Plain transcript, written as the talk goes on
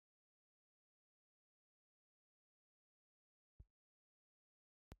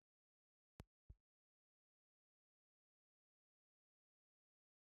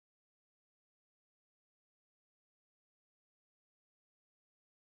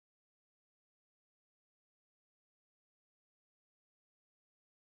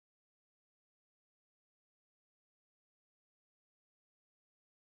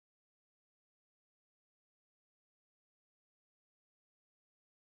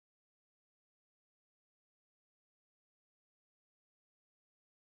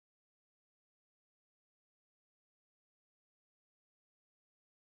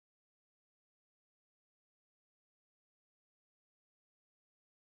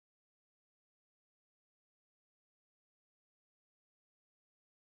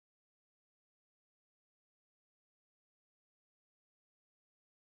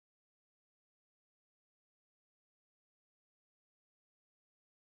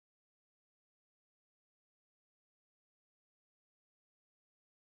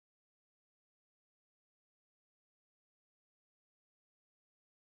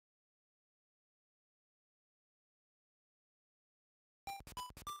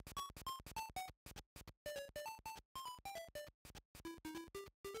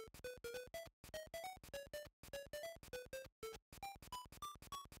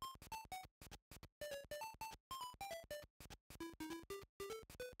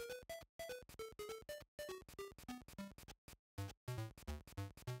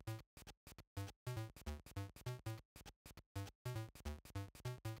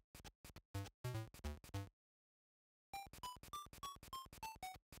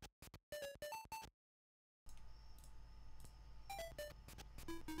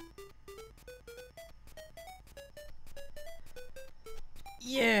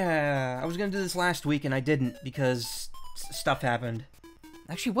Yeah, I was gonna do this last week and I didn't because stuff happened.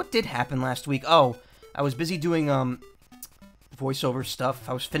 Actually, what did happen last week? Oh, I was busy doing voiceover stuff.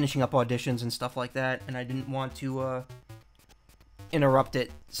 I was finishing up auditions and stuff like that, and I didn't want to interrupt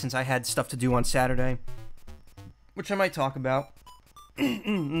it since I had stuff to do on Saturday, which I might talk about.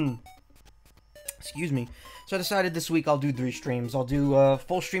 Excuse me. So I decided this week I'll do 3 streams. I'll do a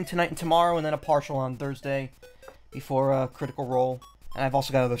full stream tonight and tomorrow, and then a partial on Thursday before Critical Role. And I've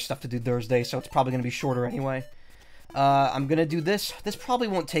also got other stuff to do Thursday, so it's probably going to be shorter anyway. I'm going to do this. This probably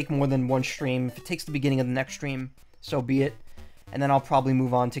won't take more than 1 stream. If it takes the beginning of the next stream, so be it. And then I'll probably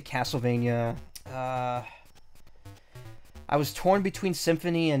move on to Castlevania. I was torn between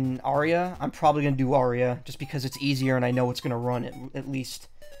Symphony and Aria. I'm probably going to do Aria, just because it's easier and I know it's going to run at least.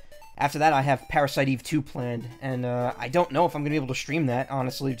 After that, I have Parasite Eve 2 planned, and I don't know if I'm going to be able to stream that,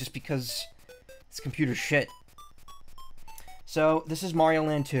 honestly, just because this computer's shit. So, this is Mario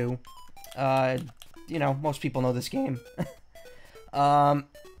Land 2. You know, most people know this game. Let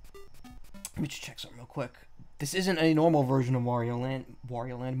me just check something real quick. This isn't a normal version of Mario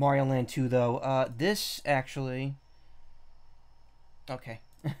Land 2, though. This, actually... Okay.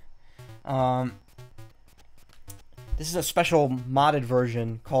 This is a special modded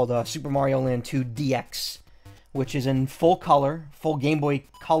version called Super Mario Land 2 DX, which is in full color, full Game Boy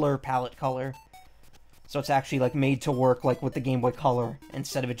Color palette color. So it's actually like made to work like with the Game Boy Color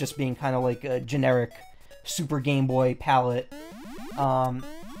instead of it just being kind of like a generic Super Game Boy palette. Other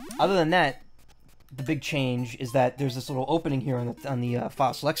than that, the big change is that there's this little opening here on the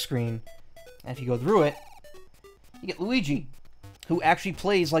file select screen, and if you go through it, you get Luigi, who actually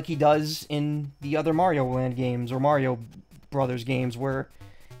plays like he does in the other Mario Land games or Mario Brothers games, where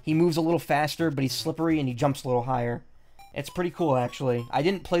he moves a little faster, but he's slippery and he jumps a little higher. It's pretty cool, actually. I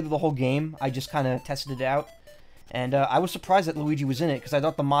didn't play the whole game, I just kind of tested it out. And I was surprised that Luigi was in it, because I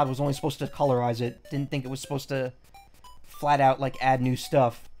thought the mod was only supposed to colorize it. Didn't think it was supposed to flat out, like, add new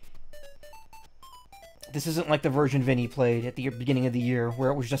stuff. This isn't like the version Vinny played at the beginning of the year, where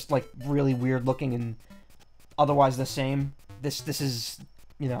it was just, like, really weird looking and otherwise the same. This is,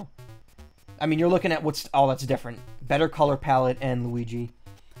 you know... I mean, you're looking at what's all that's different. Better color palette and Luigi.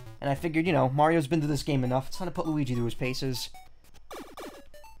 And I figured, you know, Mario's been through this game enough. It's time to put Luigi through his paces.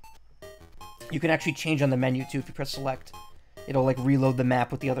 You can actually change on the menu, too, if you press select. It'll, like, reload the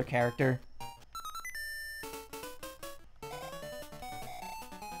map with the other character.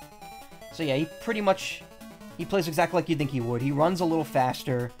 So, yeah, he pretty much... He plays exactly like you'd think he would. He runs a little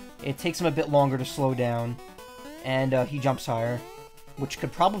faster. It takes him a bit longer to slow down. And he jumps higher. Which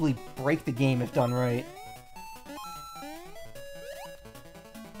could probably break the game if done right.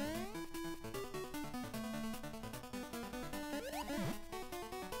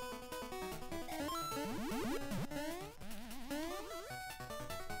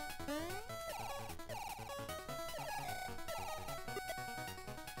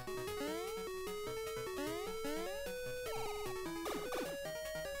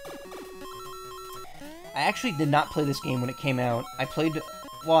 I actually did not play this game when it came out. I played...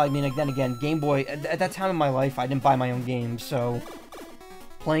 Well, I mean, then again, Game Boy... At that time in my life, I didn't buy my own games, so...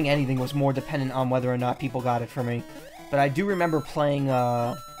 Playing anything was more dependent on whether or not people got it for me. But I do remember playing,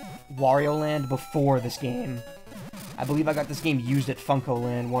 Wario Land before this game. I believe I got this game used at Funko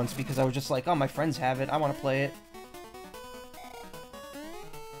Land once, because I was just like, oh, my friends have it, I want to play it.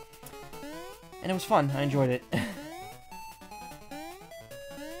 And it was fun, I enjoyed it.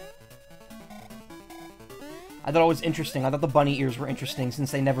 I thought it was interesting. I thought the bunny ears were interesting,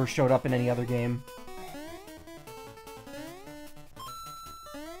 since they never showed up in any other game.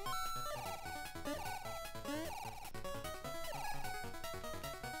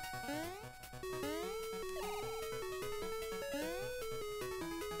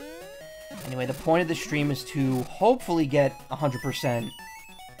 Anyway, the point of the stream is to hopefully get 100%.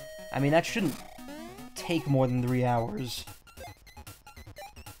 I mean, that shouldn't take more than 3 hours.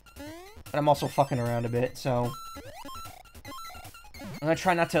 But I'm also fucking around a bit, so... I'm gonna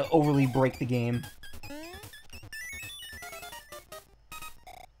try not to overly break the game.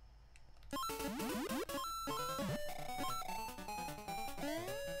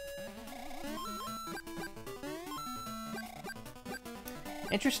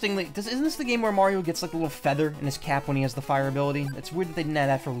 Interestingly, isn't this the game where Mario gets like a little feather in his cap when he has the fire ability? It's weird that they didn't add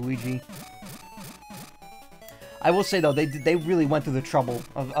that for Luigi. I will say though, they really went through the trouble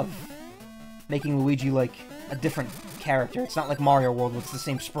of making Luigi, like, a different character. It's not like Mario World, where it's the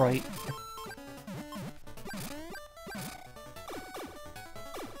same sprite.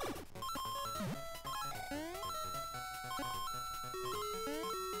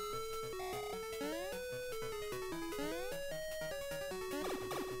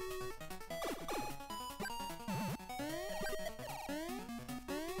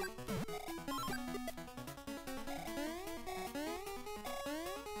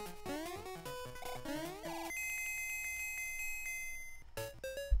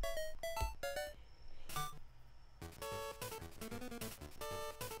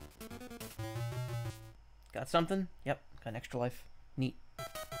 Got something? Yep, got an extra life. Neat.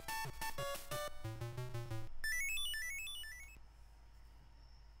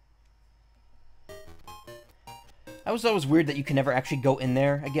 I always thought it was weird that you can never actually go in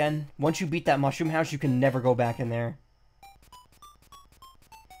there again. Once you beat that mushroom house, you can never go back in there.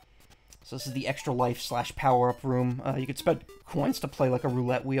 So this is the extra life / power-up room. You could spend coins to play like a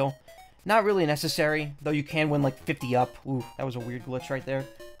roulette wheel. Not really necessary, though you can win like 50 up. Ooh, that was a weird glitch right there.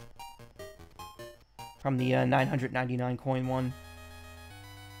 From the 999 coin one.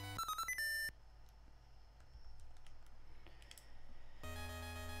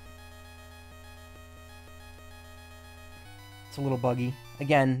 It's a little buggy.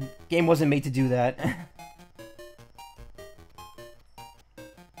 Again, game wasn't made to do that. Let's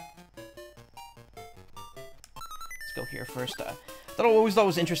go here first. I always thought it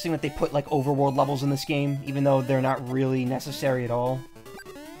was interesting that they put, like, overworld levels in this game, even though they're not really necessary at all.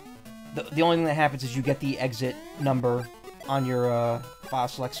 The only thing that happens is you get the exit number on your file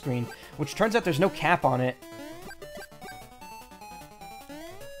select screen, which turns out there's no cap on it.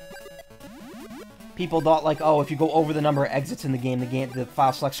 People thought, like, oh, if you go over the number of exits in the game, the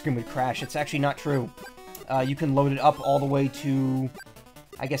file select screen would crash. It's actually not true. You can load it up all the way to,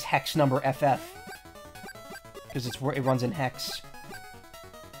 I guess, hex number FF. Because it runs in hex.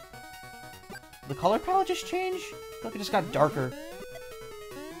 The color palette just changed? I feel like it just got darker.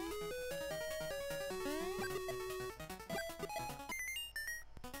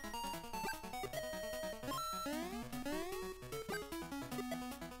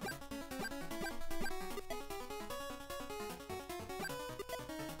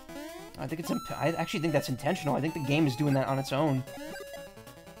 I actually think that's intentional. I think the game is doing that on its own.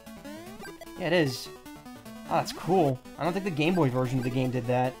 Yeah, it is. Oh, that's cool. I don't think the Game Boy version of the game did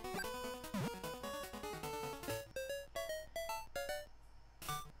that.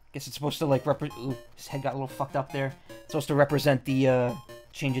 Guess it's supposed to, like, Ooh, his head got a little fucked up there. It's supposed to represent the,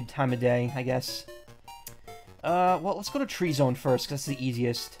 change in time of day, I guess. Well, let's go to Tree Zone first, because that's the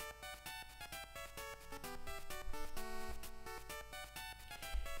easiest.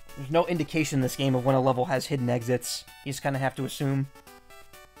 There's no indication in this game of when a level has hidden exits. You just kind of have to assume.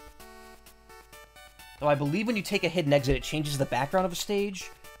 Though I believe when you take a hidden exit, it changes the background of a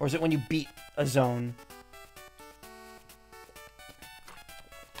stage? Or is it when you beat a zone?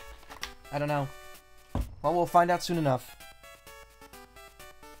 I don't know. Well, we'll find out soon enough.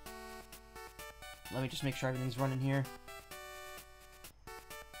 Let me just make sure everything's running here.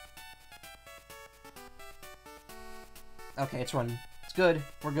 Okay, it's running. It's good.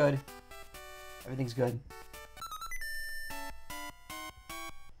 We're good. Everything's good.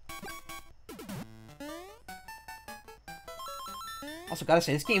 Also, gotta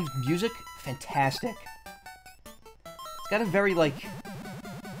say, this game's music, fantastic. It's got a very, like,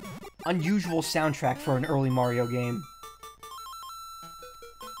 unusual soundtrack for an early Mario game.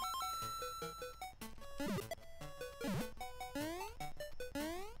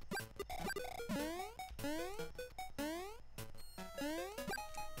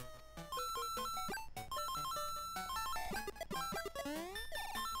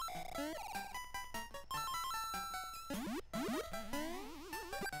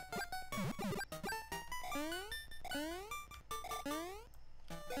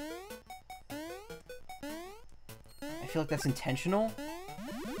 I feel like that's intentional.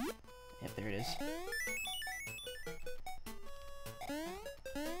 Yep, there it is.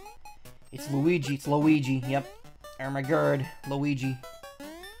 It's Luigi, it's Luigi, yep. Oh my god, Luigi.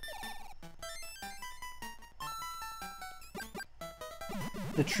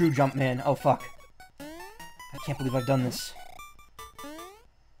 The true Jumpman. Oh fuck. I can't believe I've done this.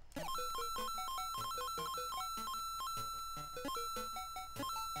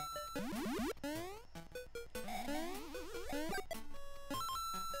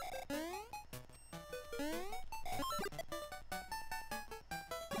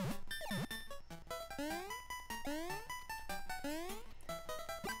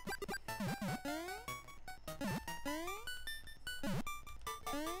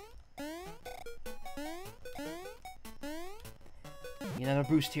 Another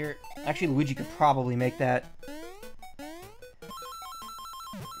boost here. Actually, Luigi could probably make that.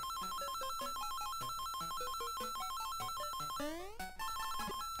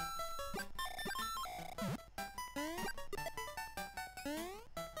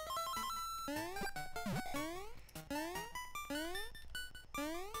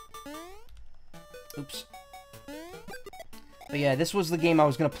 Oops. But yeah, this was the game I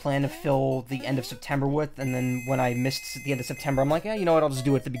was going to plan to fill the end of September with, and then when I missed the end of September, I'm like, yeah, you know what, I'll just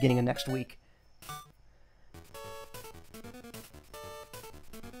do it at the beginning of next week.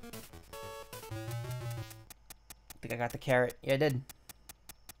 think I got the carrot. Yeah, I did.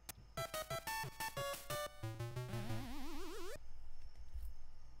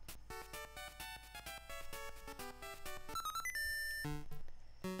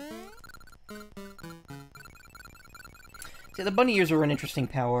 See, the bunny ears are an interesting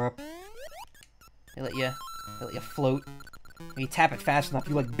power-up. They let you float. When you tap it fast enough,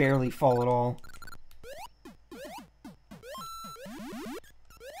 you, like, barely fall at all.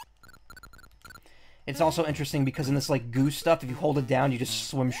 It's also interesting because in this, like, goose stuff, if you hold it down, you just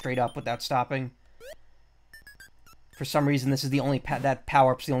swim straight up without stopping. For some reason, this is the only that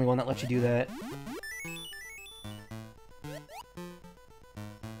power-up's the only one that lets you do that.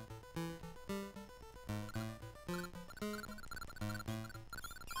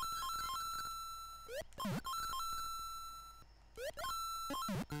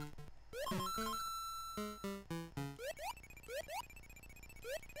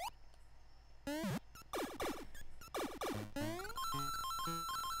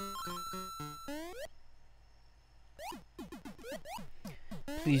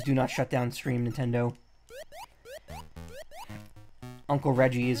 Please do not shut down stream, Nintendo. Uncle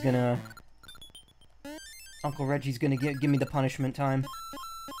Reggie's gonna give me the punishment time.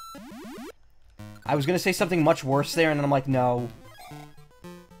 I was gonna say something much worse there, and then I'm like, no.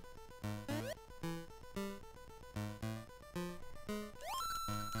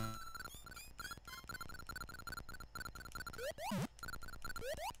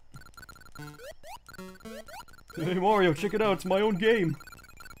 Hey Mario, check it out, it's my own game.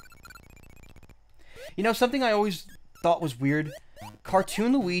 You know, something I always thought was weird,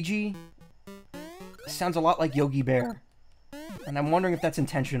 Cartoon Luigi sounds a lot like Yogi Bear, and I'm wondering if that's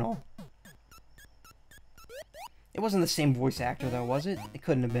intentional. It wasn't the same voice actor though, was it? It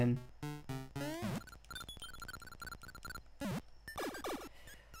couldn't have been.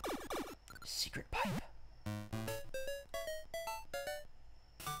 Secret pipe.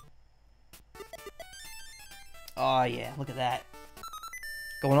 Oh yeah, look at that.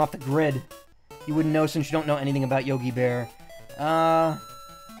 Going off the grid. You wouldn't know since you don't know anything about Yogi Bear.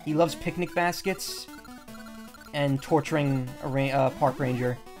 He loves picnic baskets and torturing a park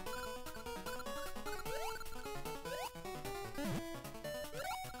ranger.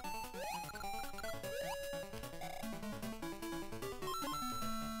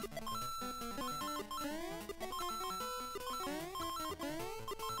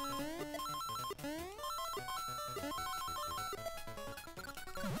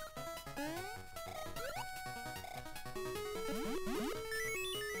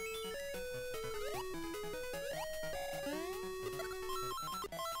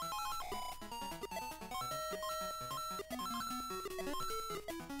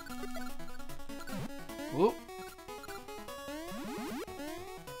 Whoop.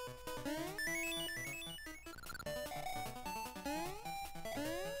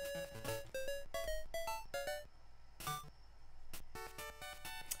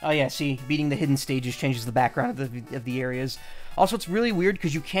 Oh yeah, see, beating the hidden stages changes the background of the areas. Also, it's really weird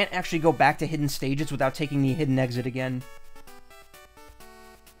because you can't actually go back to hidden stages without taking the hidden exit again.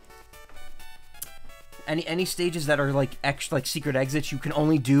 Any stages that are like secret exits, you can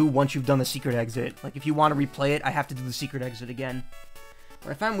only do once you've done the secret exit. Like if you want to replay it, I have to do the secret exit again.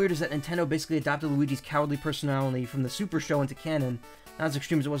 What I find weird is that Nintendo basically adopted Luigi's cowardly personality from the Super Show into canon. Not as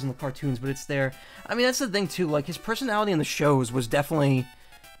extreme as it was in the cartoons, but it's there. I mean, that's the thing too. Like his personality in the shows was definitely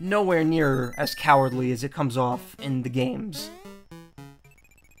nowhere near as cowardly as it comes off in the games.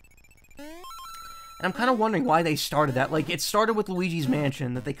 And I'm kind of wondering why they started that. Like, it started with Luigi's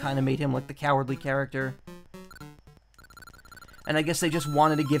Mansion, that they kind of made him, like, the cowardly character. And I guess they just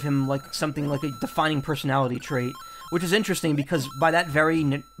wanted to give him, like, something like a defining personality trait. Which is interesting, because by that very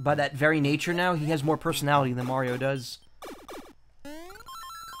nature now, he has more personality than Mario does.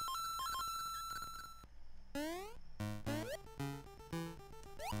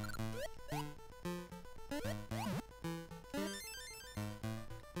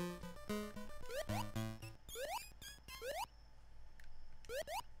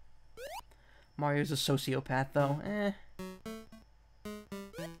 Mario's a sociopath, though. Eh.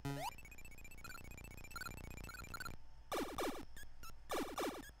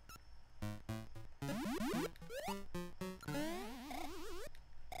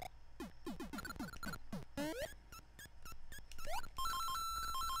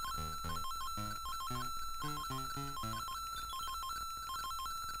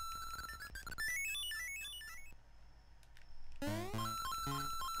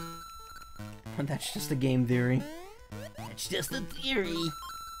 That's just a game theory. It's just a theory.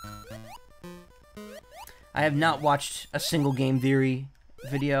 I have not watched a single game theory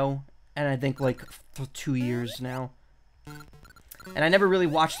video, and I think like for 2 years now. And I never really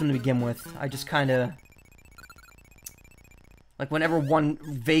watched them to begin with. I just kind of... Like, whenever one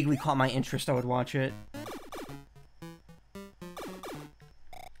vaguely caught my interest, I would watch it.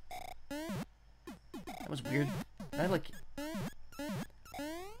 That was weird. Did I, like...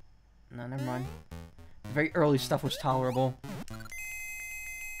 No, never mind. The very early stuff was tolerable.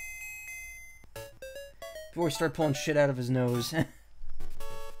 Before he started pulling shit out of his nose. Not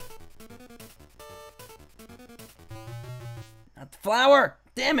the flower!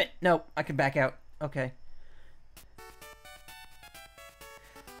 Damn it! No, I can back out. Okay.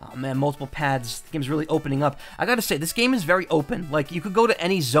 Oh man, multiple paths. The game's really opening up. I gotta say, this game is very open. Like, you could go to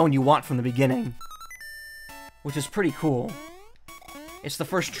any zone you want from the beginning. Which is pretty cool. It's the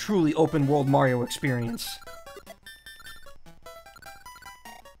first truly open world Mario experience.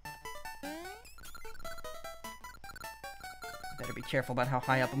 Better be careful about how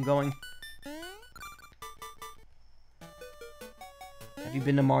high up I'm going. Have you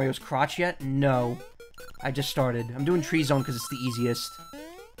been to Mario's crotch yet? No. I just started. I'm doing Tree Zone because it's the easiest.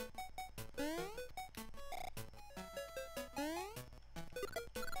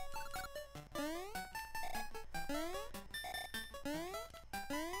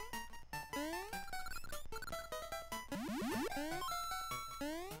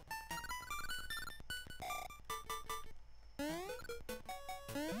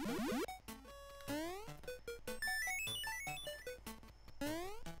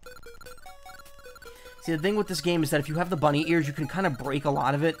 See, the thing with this game is that if you have the bunny ears, you can kind of break a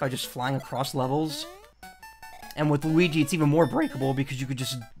lot of it by just flying across levels. And with Luigi, it's even more breakable because you could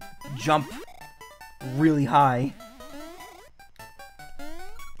just jump really high.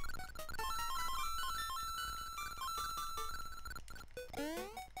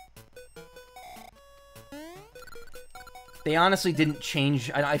 They honestly didn't change.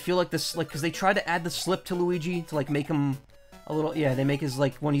 I feel like this, like, because they tried to add the slip to Luigi to, like, make him a little, yeah, they make his,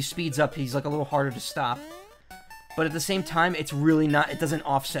 like, when he speeds up, he's, like, a little harder to stop. But at the same time, it's really not, it doesn't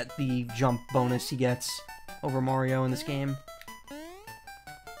offset the jump bonus he gets over Mario in this game.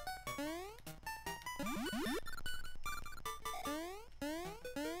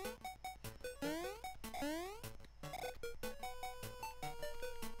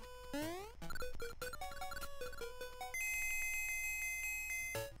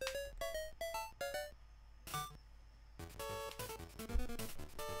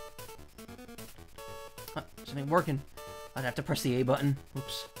 Something working. I'd have to press the A button.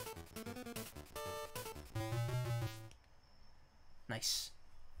 Oops. Nice.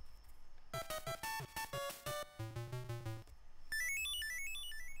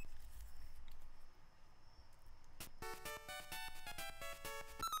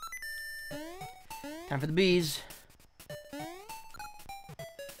 Time for the bees. If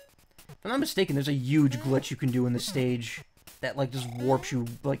I'm not mistaken, there's a huge glitch you can do in this stage that, like, just warps you,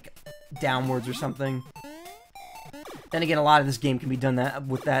 like, downwards or something. Then again, a lot of this game can be done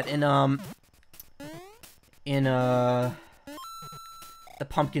with that in the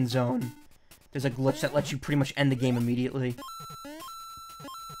pumpkin zone. There's a glitch that lets you pretty much end the game immediately.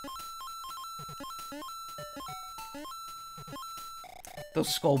 Those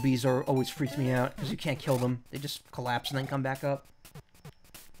skull bees are always freaked me out because you can't kill them. They just collapse and then come back up.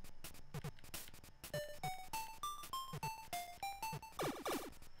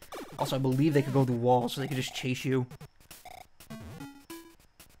 Also, I believe they could go through walls, so they could just chase you.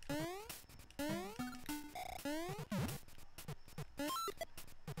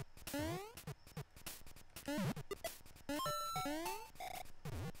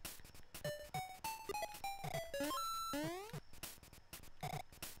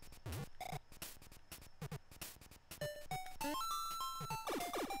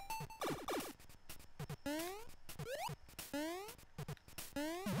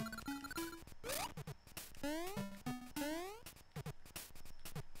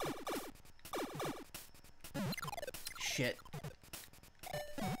 Shit.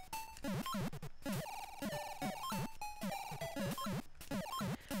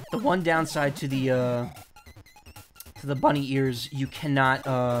 The one downside to the bunny ears, you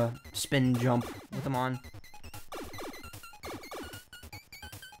cannot spin jump with them on.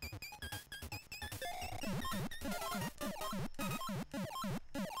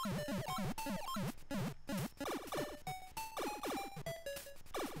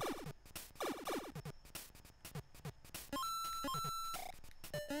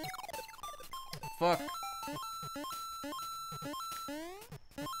 Fuck.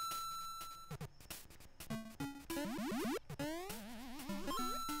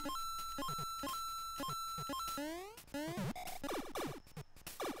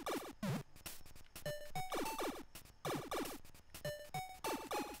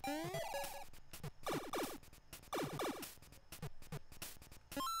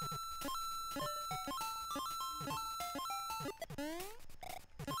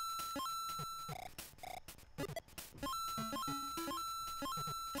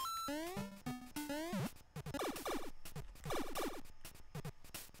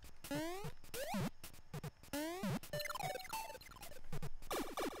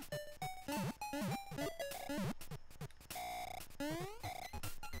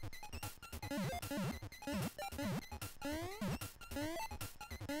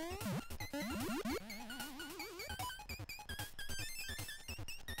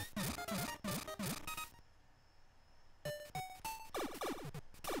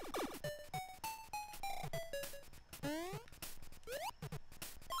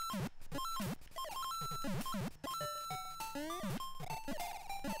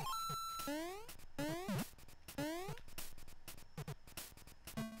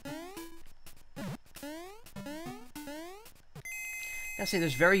 I say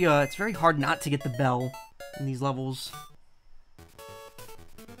there's it's very hard not to get the bell in these levels.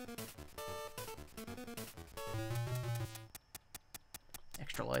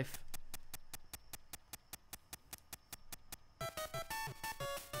 Extra life.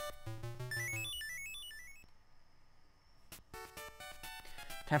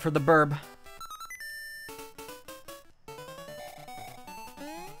 Time for the burb.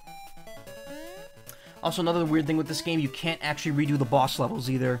 Also, another weird thing with this game, you can't actually redo the boss levels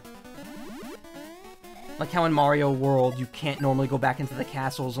either. Like how in Mario World, you can't normally go back into the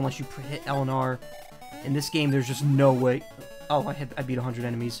castles unless you hit L and R. In this game, there's just no way... Oh, I beat 100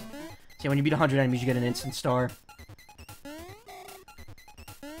 enemies. So yeah, when you beat 100 enemies, you get an instant star.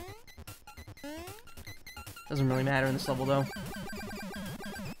 Doesn't really matter in this level, though.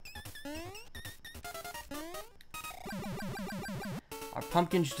 Are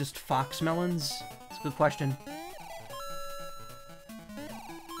pumpkins just fox melons? That's a good question.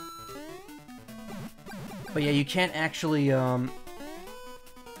 But yeah, you can't actually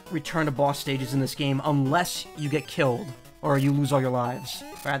return to boss stages in this game unless you get killed, or you lose all your lives,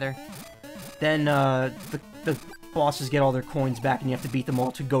 rather. Then the bosses get all their coins back and you have to beat them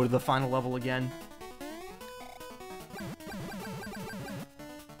all to go to the final level again.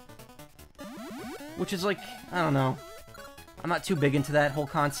 Which is like, I don't know. I'm not too big into that whole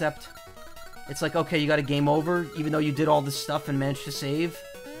concept. It's like, okay, you got a game over, even though you did all this stuff and managed to save.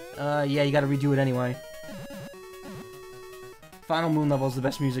 Yeah, you gotta redo it anyway. Final Moon level is the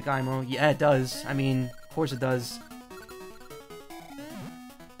best music IMO. Yeah, it does. I mean, of course it does.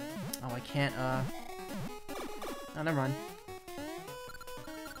 Oh, I can't, Oh, never mind.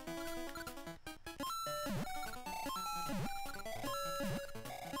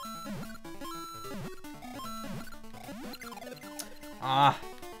 Ah,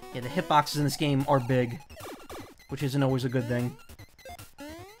 yeah, the hitboxes in this game are big, which isn't always a good thing.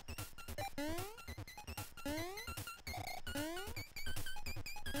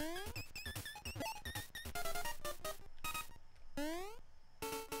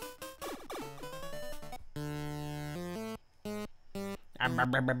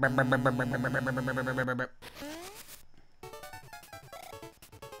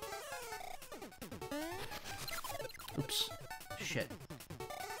 Oops. Shit.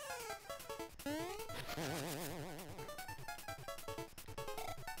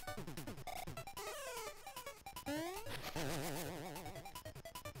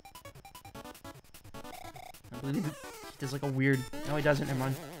 I believe he does like a weird... No, he doesn't. Never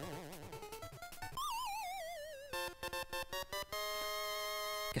mind.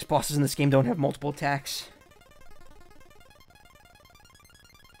 Guess bosses in this game don't have multiple attacks.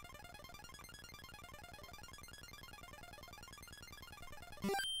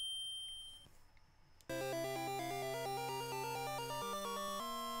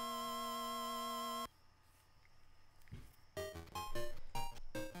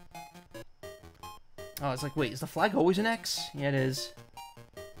 Oh, it's like, wait, is the flag always an X? Yeah, it is.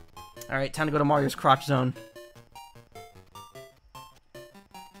 Alright, time to go to Mario's crotch zone.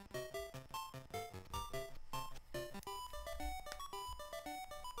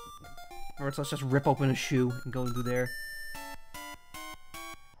 Or let's just rip open a shoe and go through there.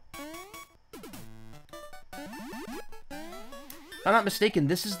 If I'm not mistaken,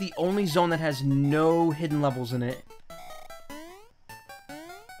 this is the only zone that has no hidden levels in it.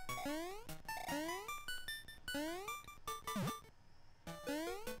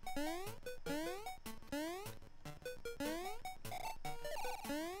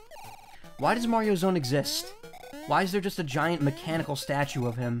 Why does Mario Zone exist? Why is there just a giant mechanical statue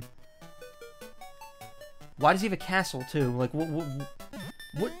of him? Why does he have a castle, too? Like, what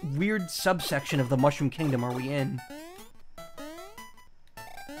weird subsection of the Mushroom Kingdom are we in?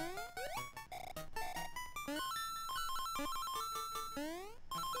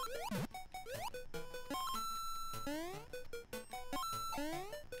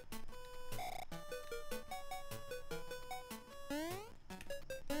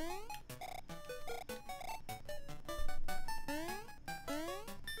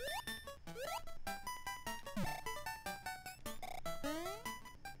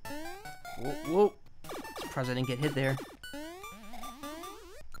 Whoa, whoa. Surprised I didn't get hit there.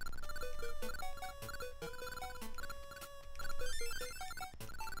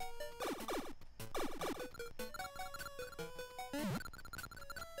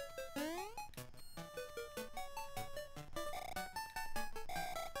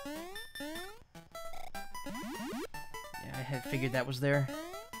 Yeah, I had figured that was there.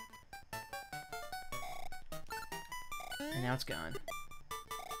 And now it's gone.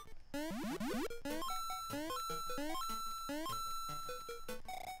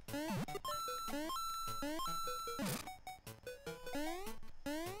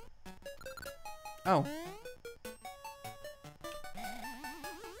 Oh.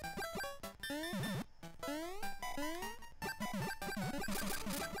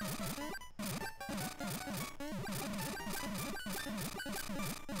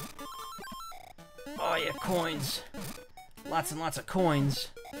 Oh yeah, coins. Lots and lots of coins.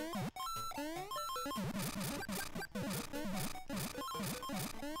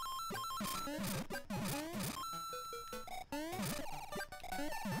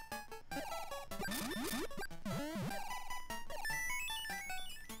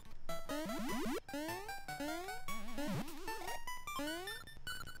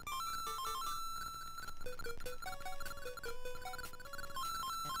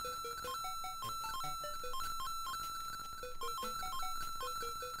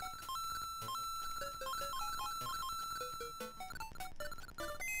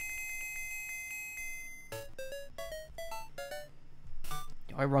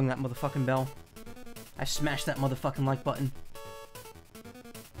 I rung that motherfucking bell. I smashed that motherfucking like button.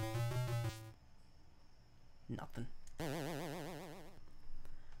 Nothing.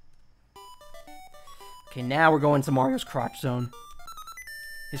 Okay, now we're going to Mario's crotch zone.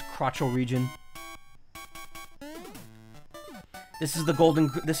 His crotchal region. This is the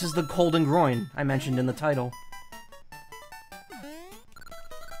golden groin I mentioned in the title.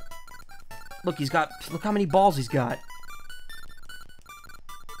 Look, look how many balls he's got.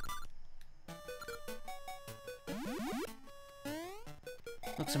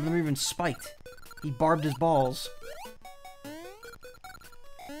 Look, some of them are even spiked. He barbed his balls.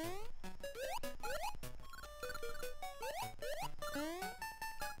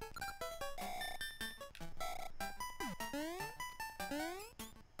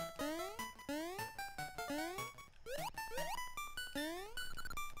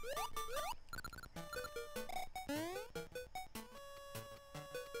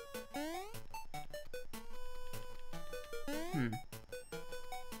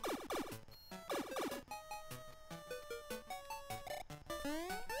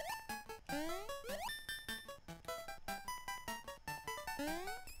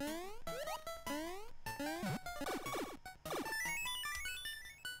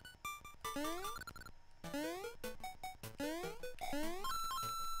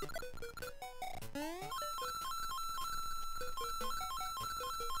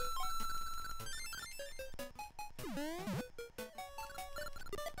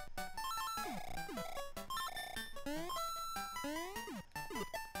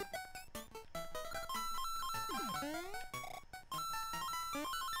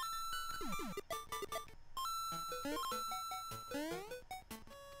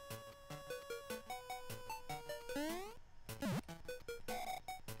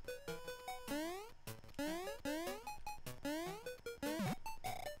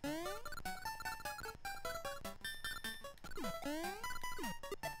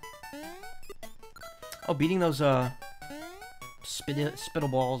 Oh, beating those spittle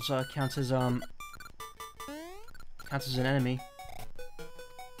balls counts as an enemy.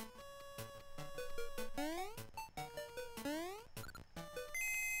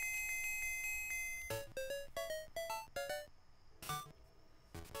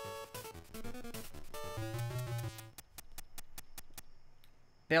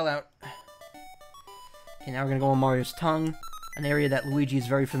 Bail out. Okay, now we're gonna go on Mario's tongue, an area that Luigi is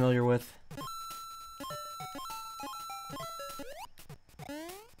very familiar with.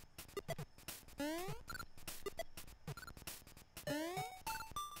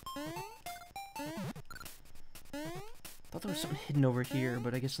 Thought there was something hidden over here,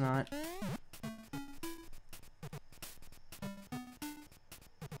 but I guess not.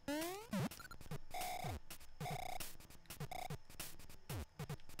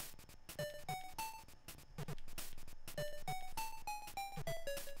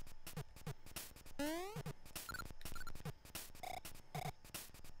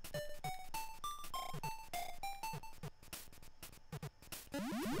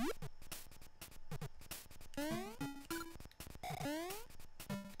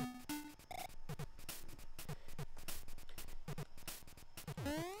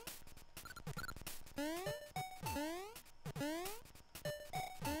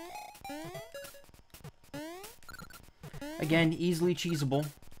 Again, easily cheesable.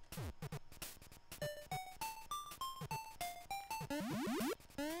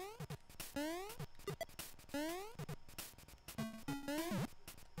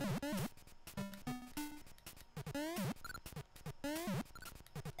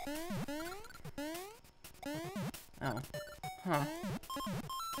 Oh. Huh.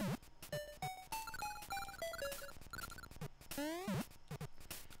 I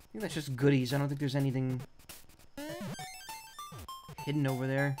think that's just goodies. I don't think there's anything hidden over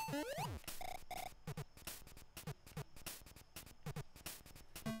there.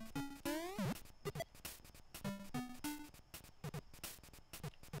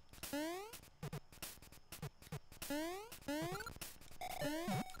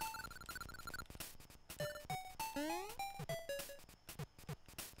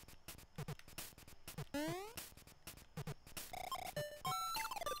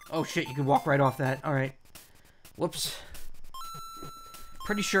 Oh shit, you can walk right off that. Alright. Whoops.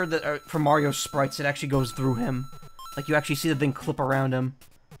 Pretty sure that for Mario's sprites, it actually goes through him. Like, you actually see the thing clip around him.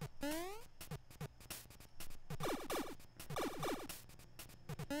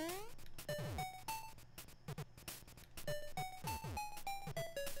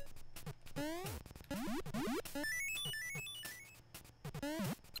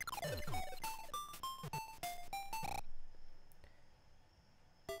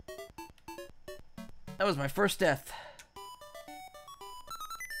 That was my first death.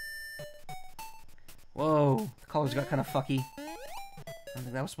 Whoa, the colors got kind of fucky. I don't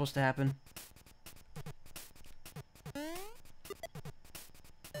think that was supposed to happen.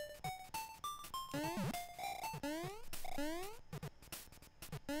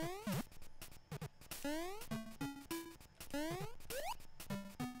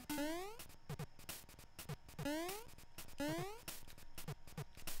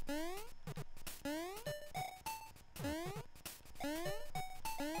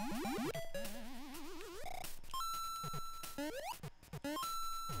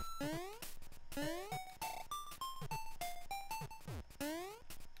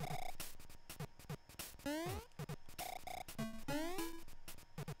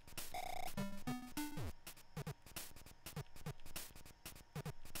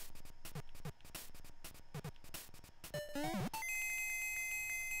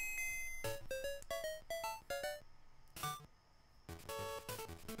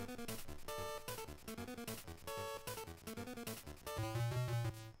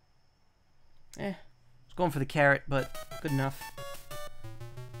 I was going for the carrot, but good enough.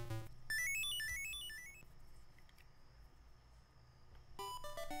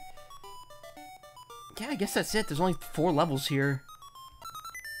 Yeah, I guess that's it. There's only 4 levels here.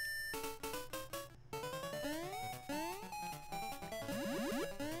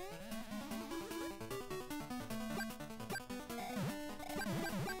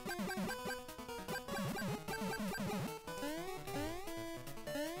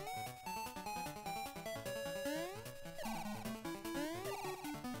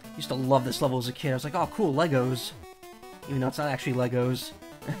 Used to love this level as a kid. I was like, oh, cool, Legos. Even though it's not actually Legos.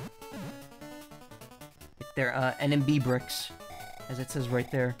 They're NMB bricks, as it says right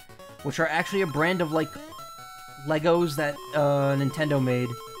there. Which are actually a brand of, like, Legos that Nintendo made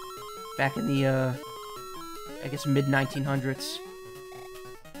back in the, I guess, mid-1900s.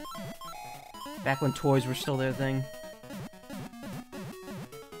 Back when toys were still their thing.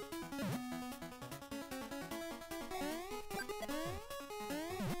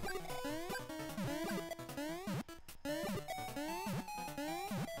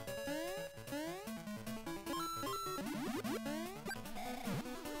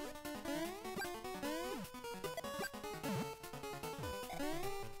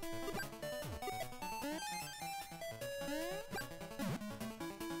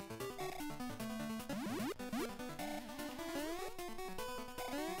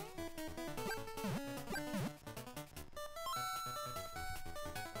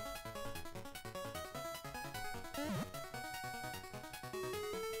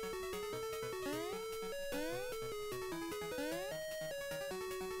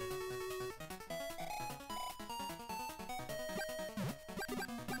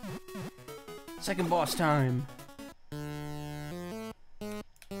 Second boss time.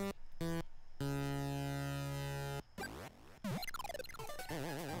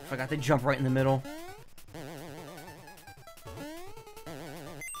 Forgot to jump right in the middle.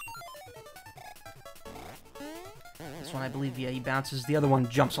 This one, I believe, yeah, he bounces. The other one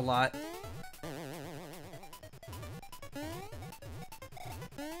jumps a lot.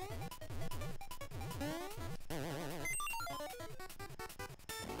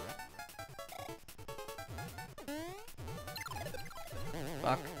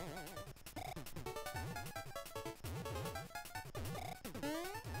 Fuck.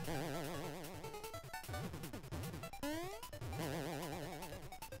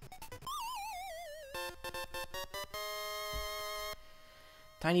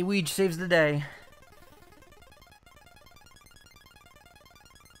 Tiny Weege saves the day.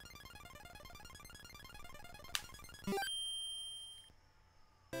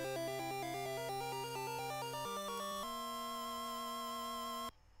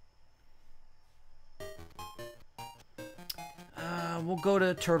 We'll go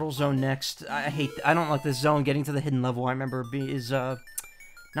to Turtle Zone next. I don't like this zone. Getting to the hidden level, I remember, is not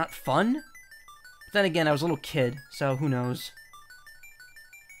fun. But then again, I was a little kid, so who knows.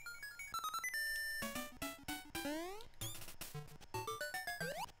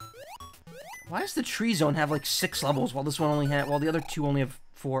 Why does the tree zone have like 6 levels while this one only had, while the other 2 only have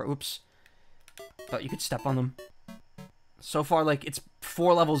 4? Oops. Thought you could step on them. So far, like, it's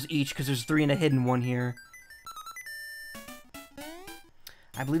 4 levels each because there's 3 and a hidden one here.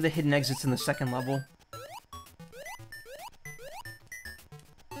 I believe the hidden exit's in the 2nd level.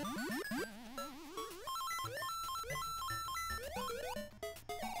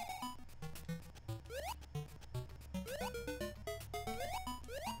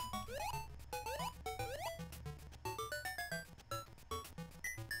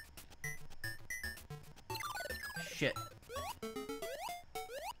 Shit.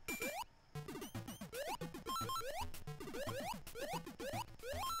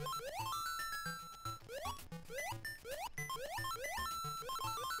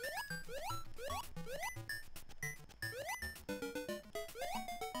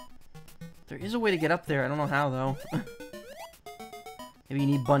 There is a way to get up there. I don't know how, though. Maybe you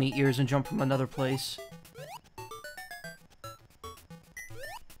need bunny ears and jump from another place.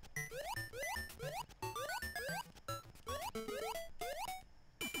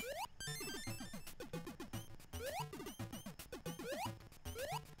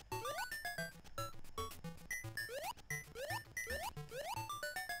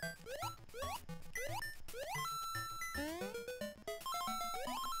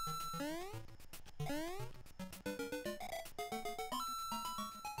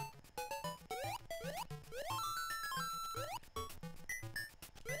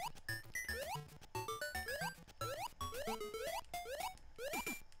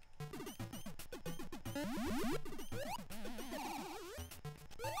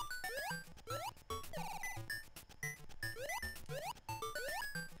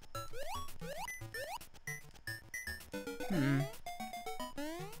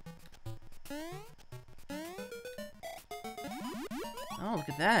 Oh, look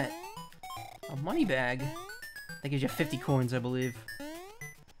at that. A money bag. That gives you 50 coins, I believe.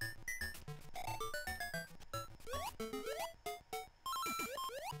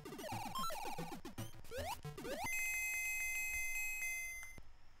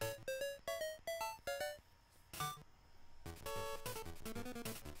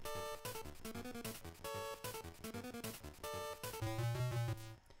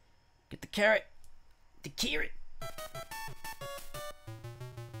 Get the carrot. The carrot.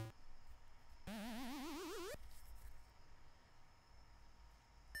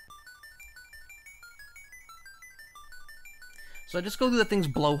 So I just go through the thing's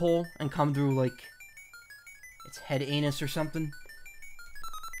blowhole and come through, like, its head anus or something.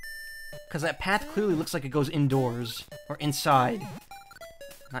 Because that path clearly looks like it goes indoors. Or inside.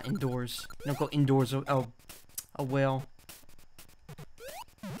 Not indoors. You don't go indoors, a whale.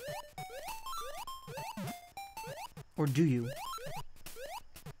 Or do you?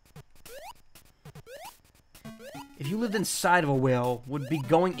 If you lived inside of a whale, would be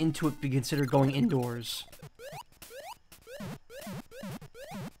going into it be considered going indoors?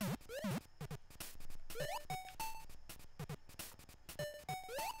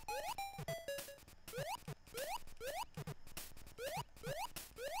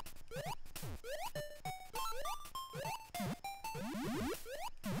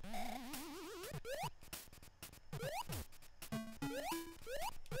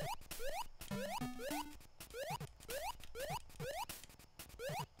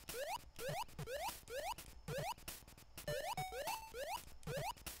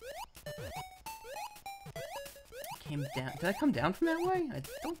 Came down. Did I come down from that way? I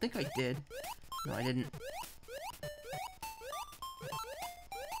don't think I did. No, I didn't.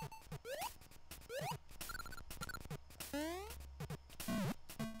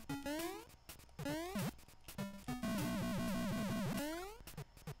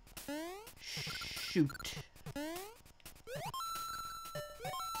 Shoot.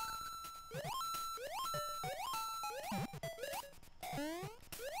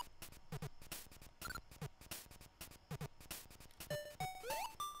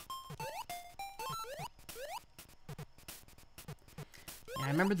 Yeah,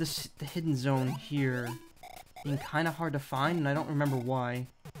 I remember the hidden zone here being kind of hard to find, and I don't remember why.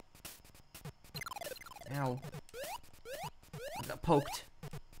 Ow. I got poked.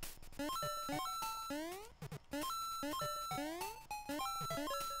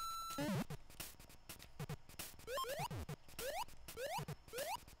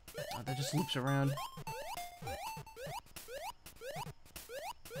 Oh, that just loops around.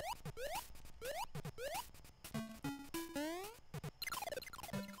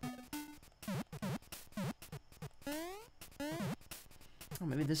 Oh,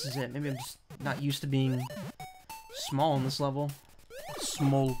 maybe this is it. Maybe I'm just not used to being small in this level.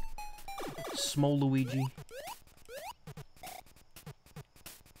 Small Luigi.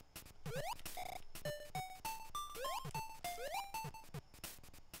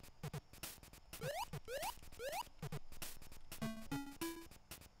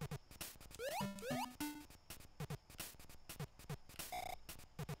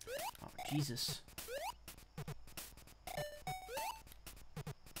 Oh, Jesus.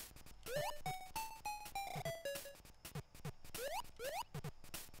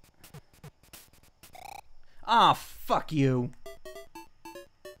 Ah, fuck you.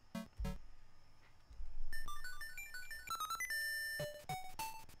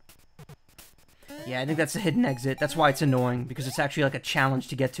 Yeah, I think that's the hidden exit. That's why it's annoying, because it's actually like a challenge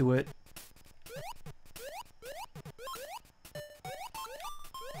to get to it.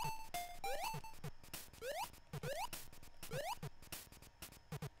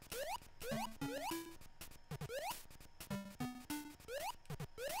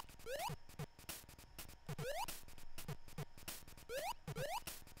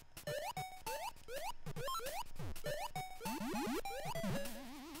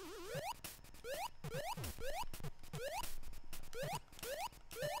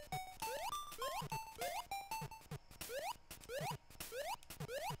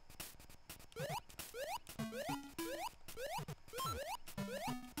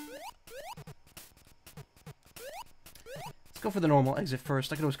 Let's go for the normal exit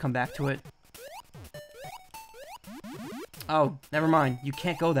first. I can always come back to it. Oh, never mind. You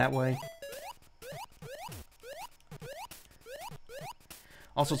can't go that way.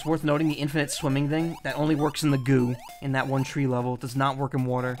 Also, it's worth noting the infinite swimming thing. That only works in the goo, in that one tree level. It does not work in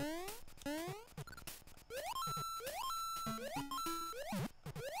water.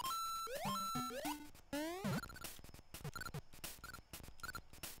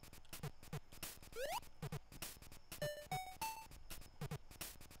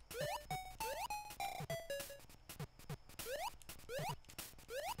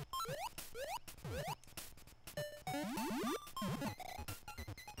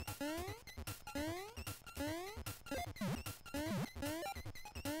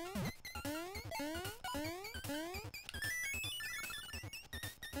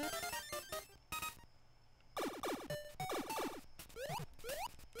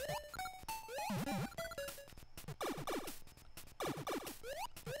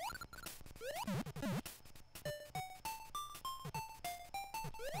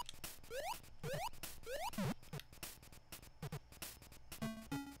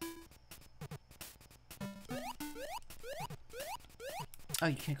 Oh,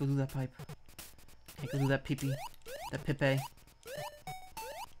 you can't go through that pipe. Can't go through that pee-pee. That pipe.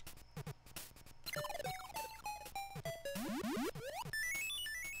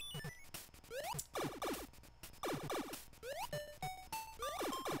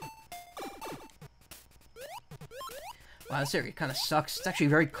 Wow, this area kind of sucks. It's actually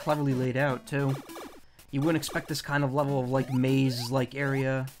very cleverly laid out, too. You wouldn't expect this kind of level of, like, maze-like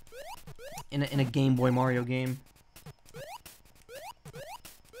area in a Game Boy Mario game.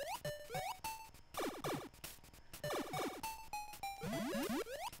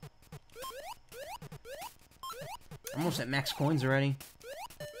 Almost at max coins already.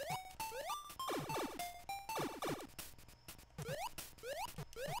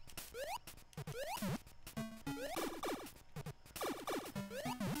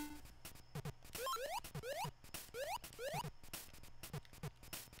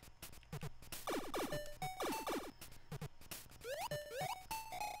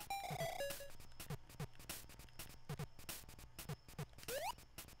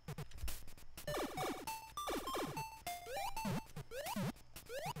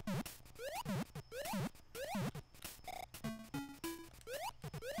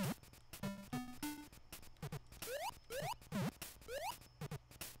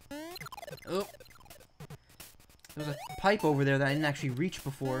 Oh. There's a pipe over there that I didn't actually reach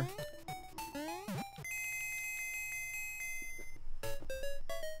before.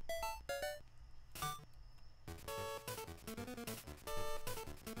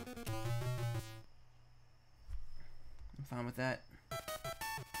 on with that.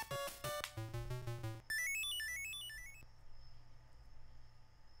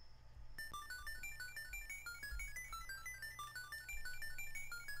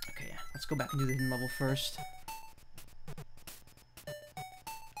 Okay, yeah. Let's go back and do the hidden level first.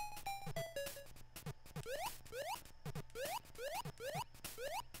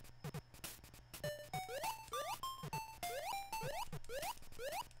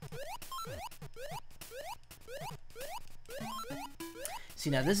 See,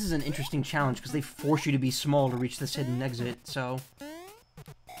 now this is an interesting challenge because they force you to be small to reach this hidden exit, so...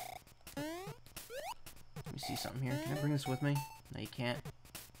 Let me see something here. Can I bring this with me? No, you can't.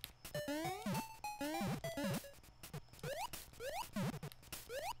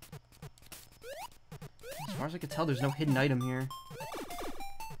 As far as I can tell, there's no hidden item here.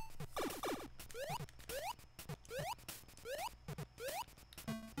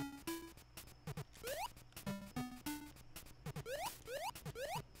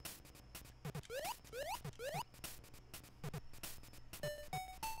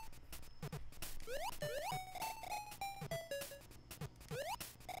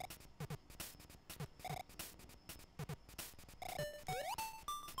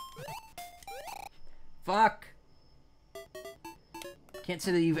 Fuck! Can't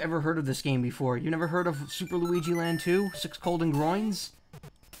say that you've ever heard of this game before. You never heard of Super Luigi Land 2? Six Golden Groins?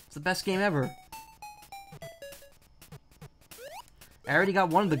 It's the best game ever. I already got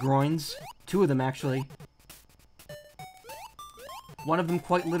one of the groins. Two of them, actually. One of them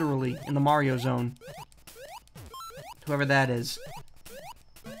quite literally, in the Mario Zone. Whoever that is.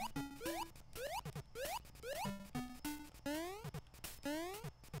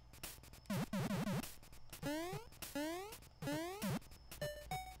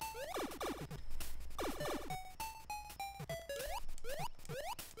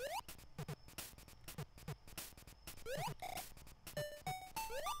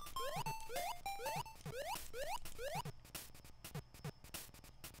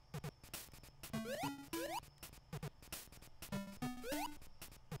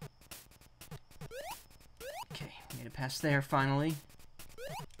 Okay, made it past there, finally.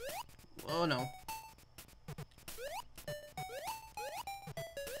 Oh, no.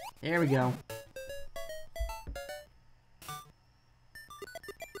 There we go.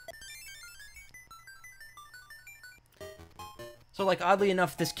 So, like, oddly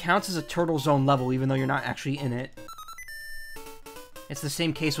enough, this counts as a Turtle Zone level, even though you're not actually in it. It's the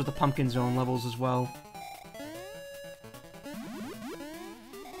same case with the Pumpkin Zone levels as well.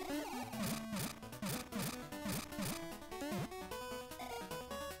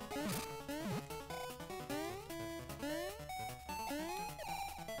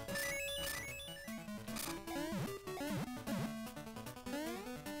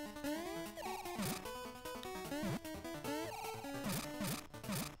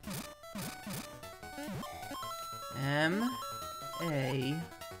 M-A-R...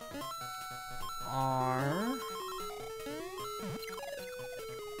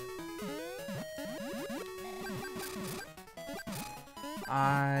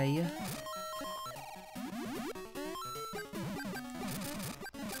 I...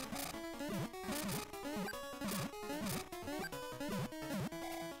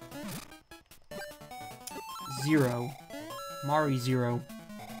 Zero. Mari Zero.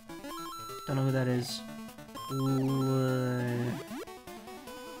 Don't know who that is.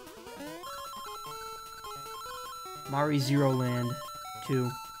 Mari Zero Land 2.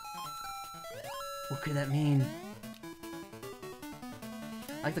 What could that mean?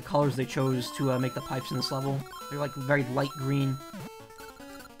 I like the colors they chose to make the pipes in this level. They're like very light green.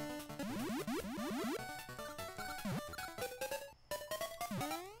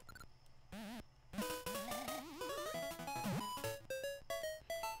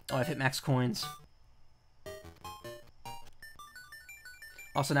 Oh, I've hit max coins.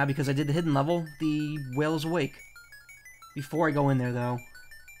 Also now, because I did the hidden level, the whale is awake. Before I go in there, though.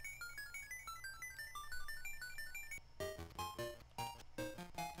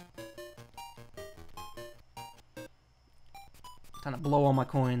 Time to blow all my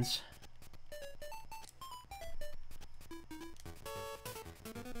coins.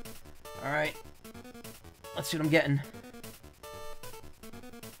 Alright. Let's see what I'm getting.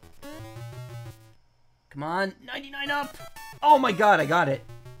 Come on, 99 up! Oh my god, I got it!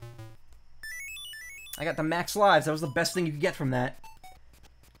 I got the max lives. That was the best thing you could get from that.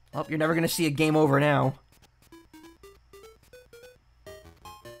 Well, you're never gonna see a game over now.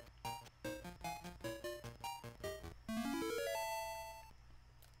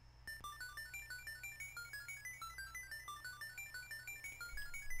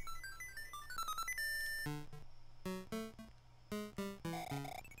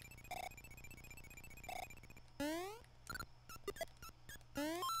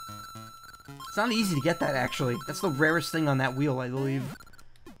 It's not easy to get that, actually. That's the rarest thing on that wheel, I believe.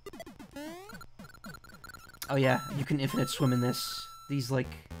 Oh yeah, you can infinite swim in this. These, like,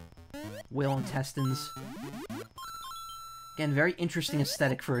 whale intestines. Again, very interesting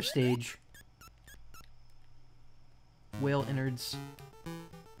aesthetic for a stage. Whale innards.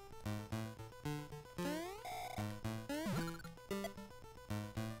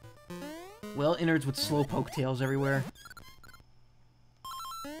 Whale innards with slowpoke tails everywhere.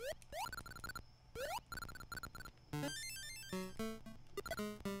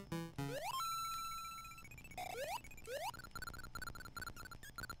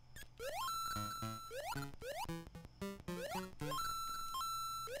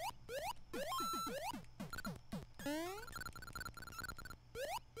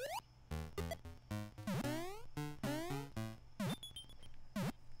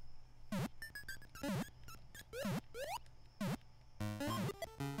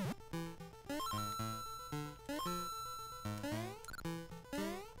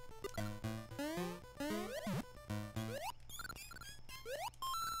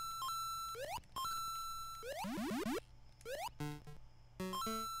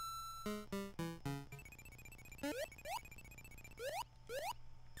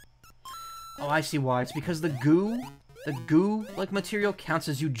 Oh, I see why. It's because the goo-like material counts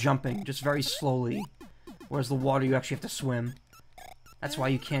as you jumping, just very slowly. Whereas the water, you actually have to swim. That's why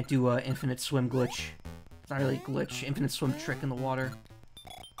you can't do a infinite swim glitch. It's not really a glitch, infinite swim trick in the water.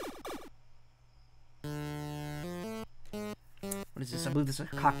 What is this? I believe this is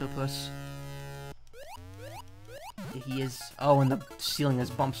a coctopus. Yeah, he is. Oh, and the ceiling has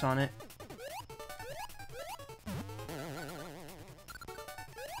bumps on it.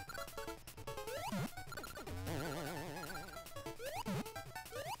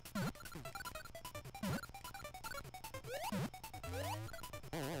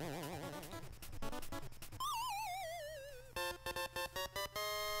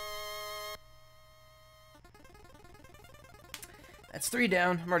 That's 3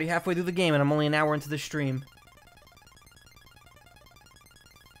 down. I'm already halfway through the game, and I'm only an hour into the stream.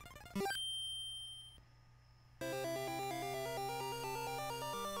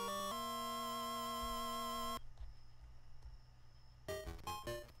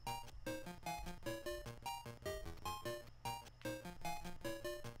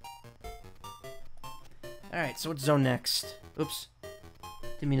 Alright, so what's zone next? Oops.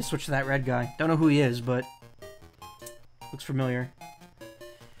 Didn't mean to switch to that red guy. Don't know who he is, but looks familiar.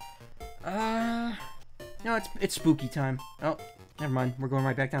 No, it's spooky time. Oh, never mind. We're going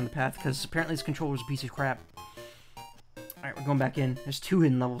right back down the path, because apparently this controller's a piece of crap. Alright, we're going back in. There's 2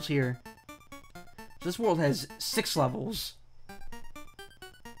 hidden levels here. So this world has 6 levels.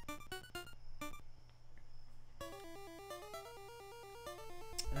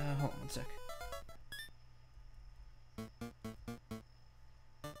 Hold on one sec.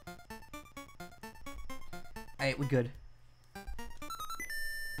 Alright, we're good.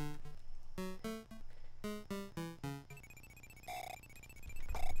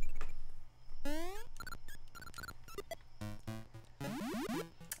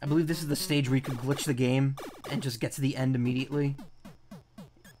 I believe this is the stage where you could glitch the game and just get to the end immediately.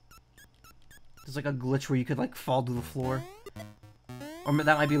 There's like a glitch where you could like fall to the floor. Or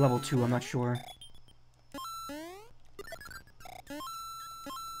that might be level 2, I'm not sure.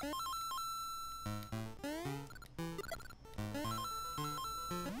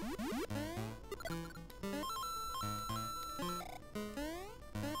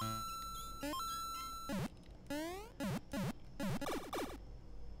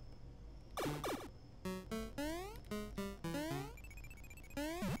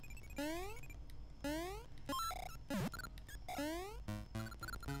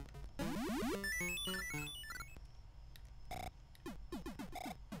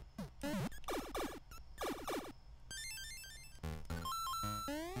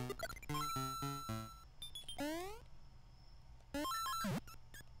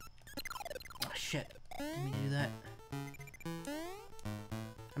 Shit. Didn't mean to do that.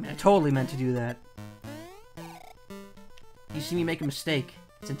 I mean, I totally meant to do that. You see me make a mistake.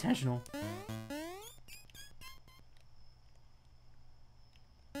 It's intentional.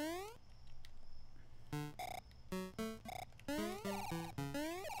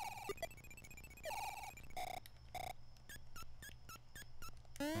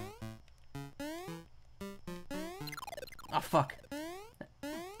 Oh, fuck.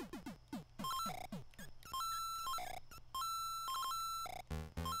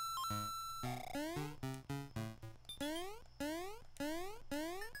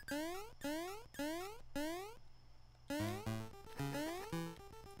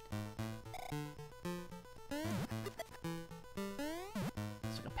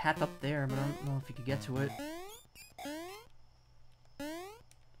 path up there, but I don't know if you could get to it.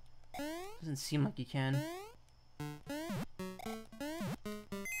 Doesn't seem like you can. It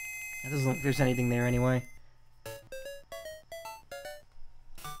doesn't look like there's anything there anyway.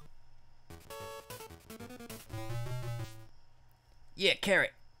 Yeah,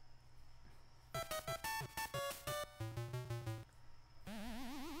 carrot.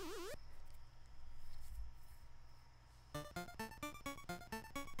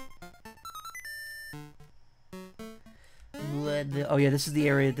 Oh yeah, this is the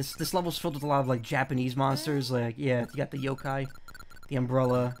area. This level's filled with a lot of like Japanese monsters. Like yeah, you got the yokai, the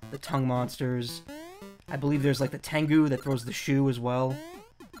umbrella, the tongue monsters. I believe there's like the Tengu that throws the shoe as well.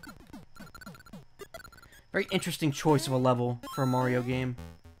 Very interesting choice of a level for a Mario game.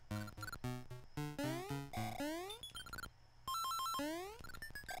 And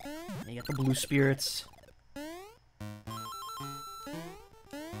you got the blue spirits.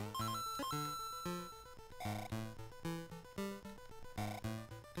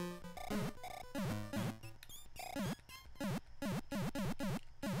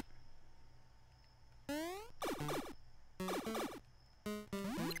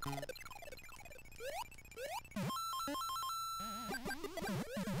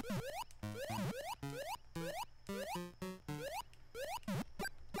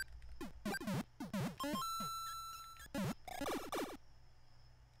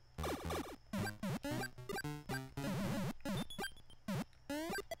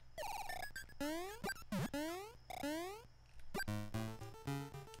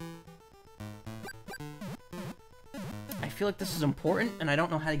 I feel like this is important, and I don't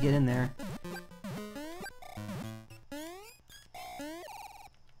know how to get in there.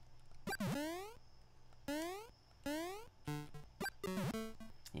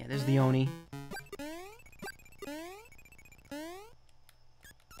 Yeah, there's the Oni.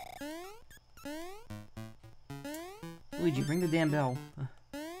 Luigi, ring the damn bell.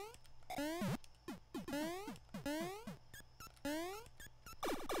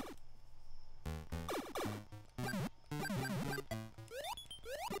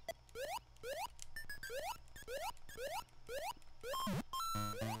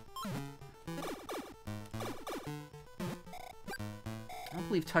 I don't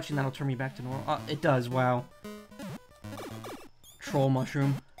believe touching that'll turn me back to normal. It does, wow. Troll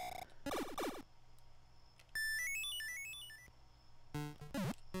mushroom.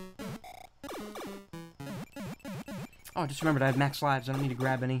 Oh, I just remembered I have max lives. I don't need to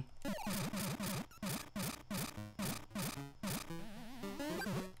grab any.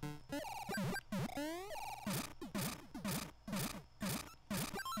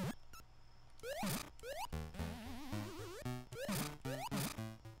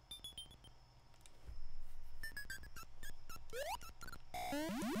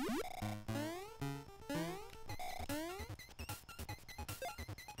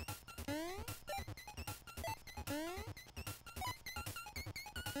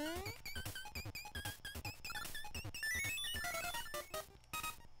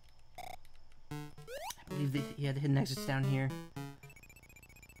 I believe the hidden exit's down here.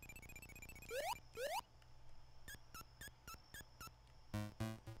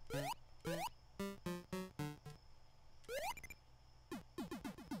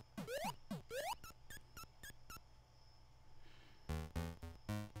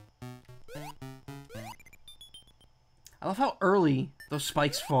 I love how early those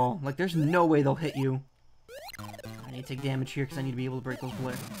spikes fall. Like, there's no way they'll hit you. I need to take damage here because I need to be able to break those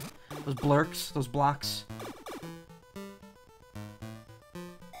blurks, those blocks.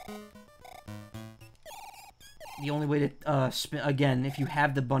 The only way to, spin, again, if you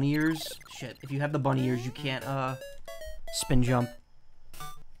have the bunny ears, shit, if you have the bunny ears, you can't, spin jump.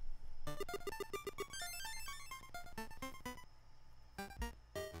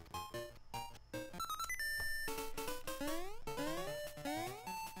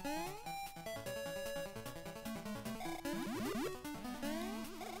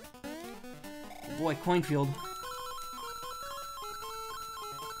 Boy, Coinfield.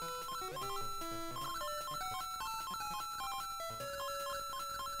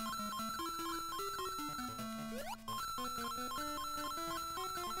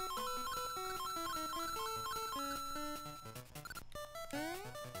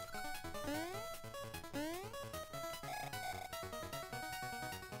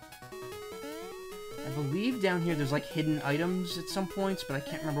 I believe down here there's like hidden items at some points, but I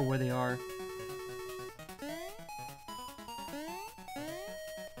can't remember where they are.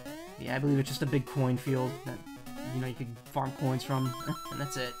 Yeah, I believe it's just a big coin field that, you know, you can farm coins from, and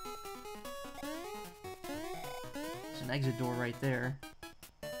that's it. There's an exit door right there.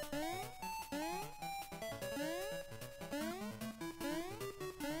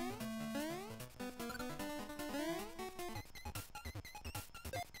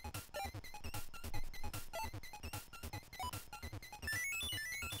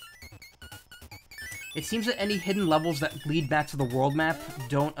 It seems that any hidden levels that lead back to the world map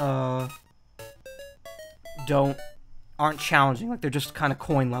aren't challenging. Like, they're just kind of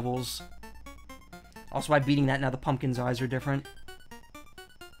coin levels. Also, by beating that, now the pumpkin's eyes are different.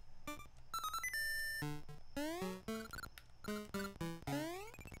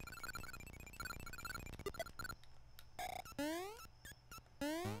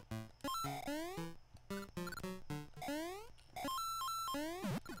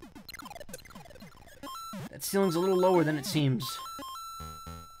 That ceiling's a little lower than it seems.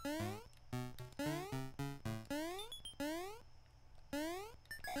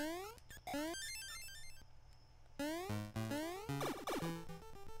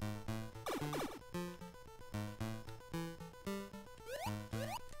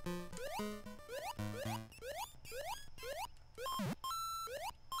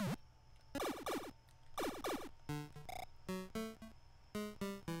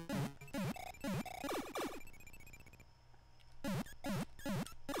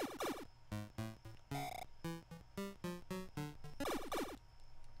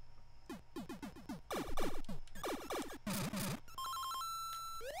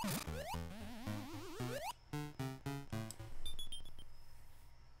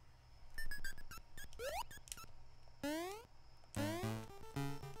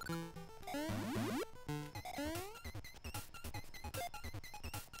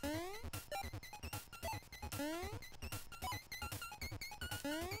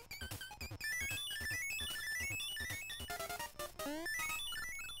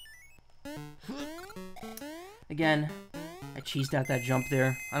 Again, I cheesed out that jump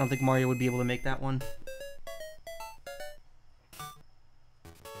there. I don't think Mario would be able to make that one.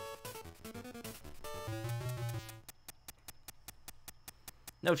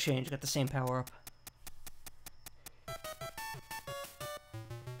 No change, got the same power-up.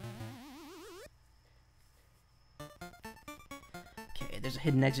 Okay, there's a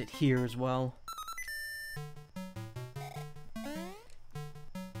hidden exit here as well.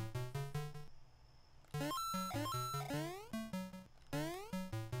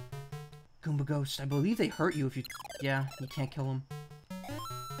 Goomba Ghost, I believe they hurt you if you... Yeah, you can't kill them.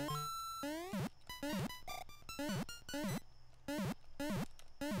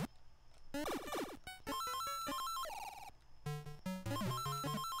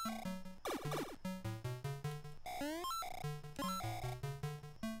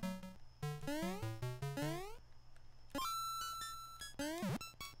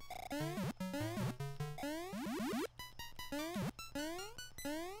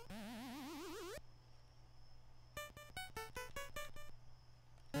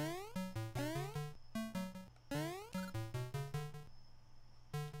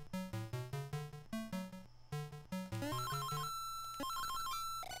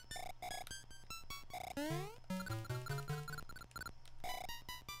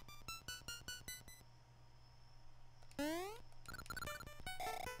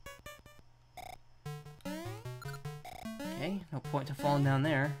 Okay, no point to falling down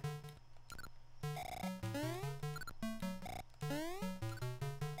there.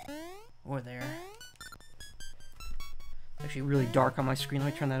 Or there. It's actually really dark on my screen.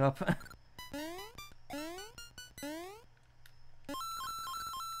 Let me turn that up.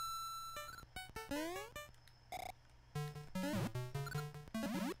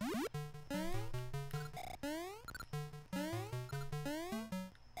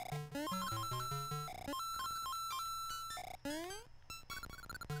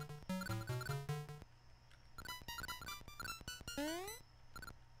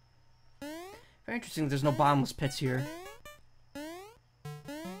 Very interesting, there's no bottomless pits here.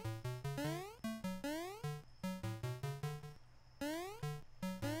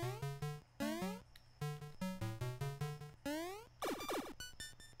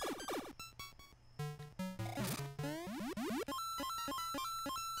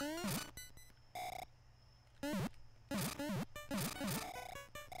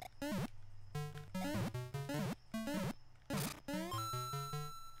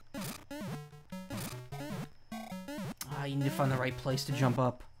 You need to find the right place to jump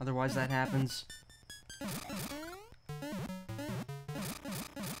up, otherwise that happens.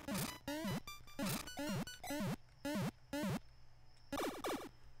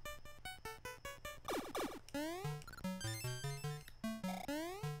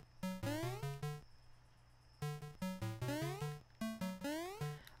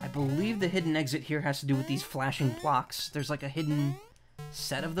 I believe the hidden exit here has to do with these flashing blocks. There's like a hidden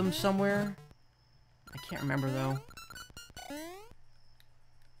set of them somewhere. I can't remember though.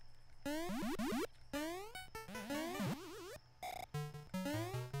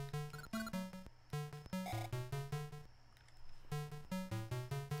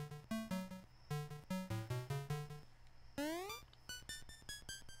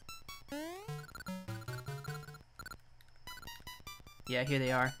 Yeah, here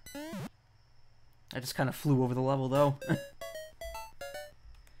they are. I just kind of flew over the level, though.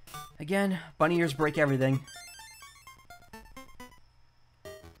 Again, bunny ears break everything.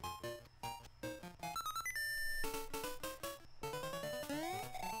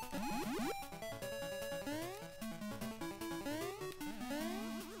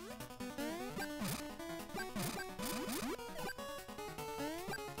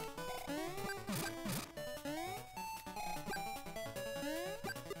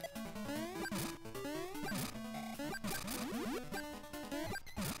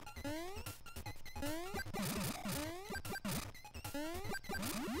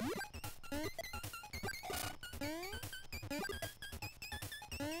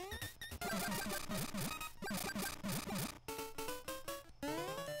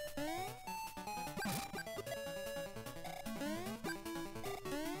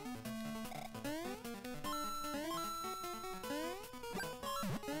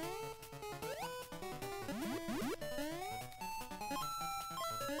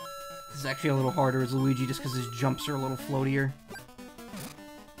 This is actually a little harder as Luigi just because his jumps are a little floatier.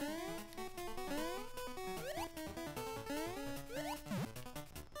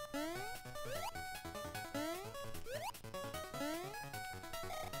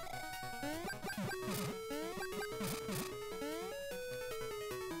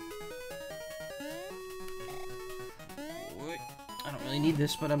 I don't really need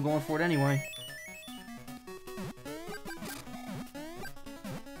this, but I'm going for it anyway.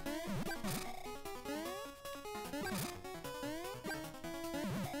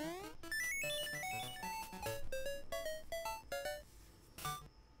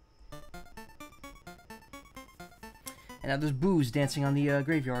 And now there's Boo's dancing on the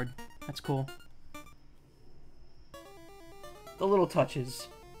graveyard. That's cool. The little touches.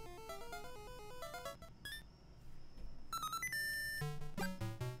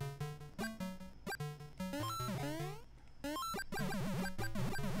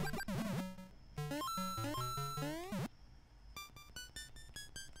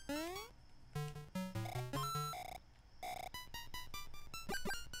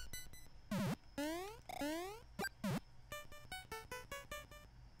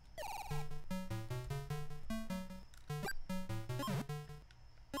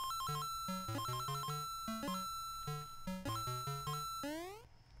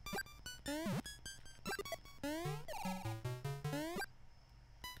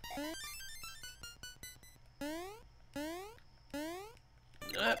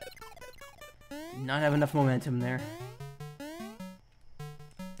 Did not have enough momentum there.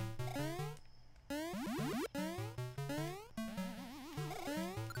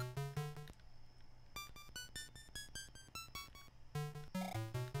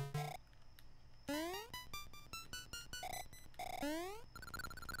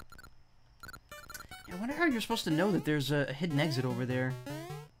 I wonder how you're supposed to know that there's a hidden exit over there.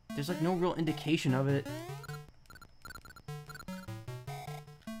 There's like no real indication of it.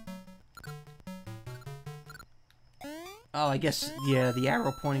 Oh, I guess, yeah, the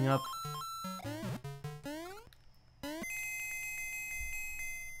arrow pointing up.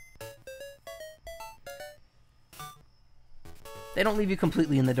 They don't leave you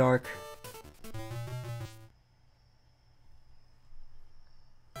completely in the dark.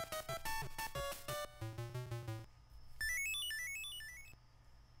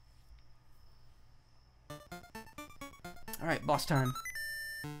 Alright, boss time.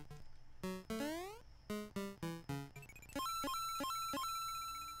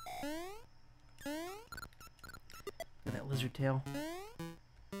 Look at that lizard tail.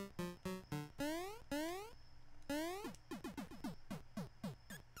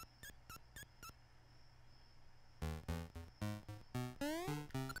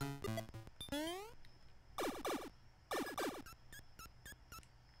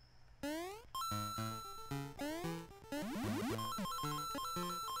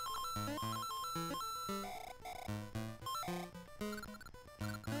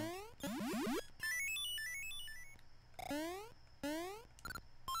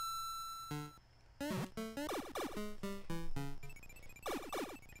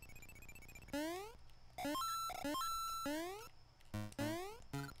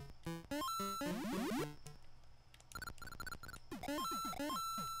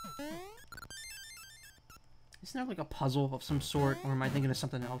 Isn't there like a puzzle of some sort, or am I thinking of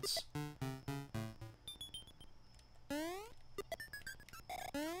something else?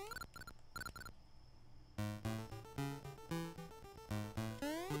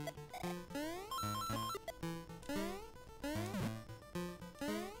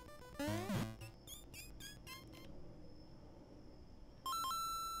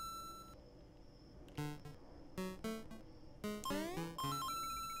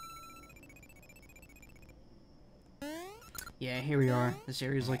 Yeah, here we are. This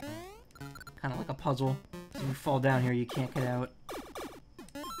area is like kind of like a puzzle. So if you fall down here, you can't get out.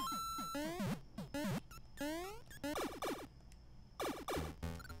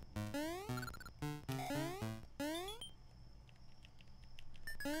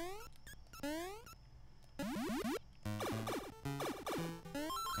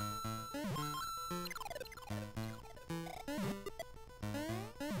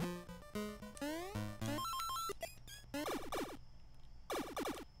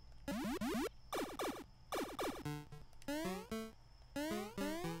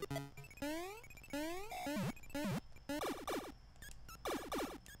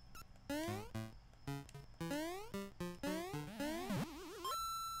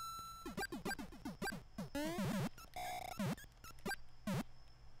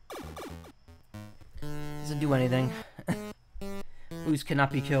 Doesn't do anything. Ooze cannot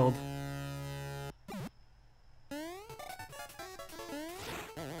be killed.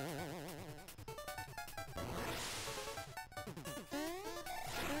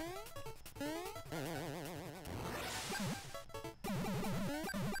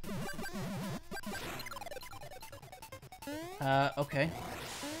 Okay.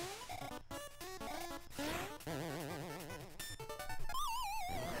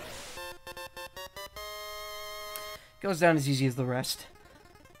 Goes down as easy as the rest.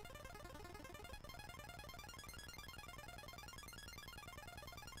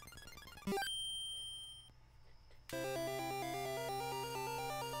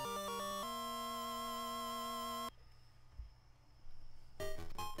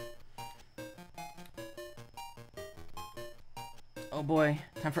 Oh boy,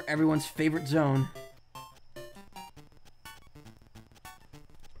 time for everyone's favorite zone.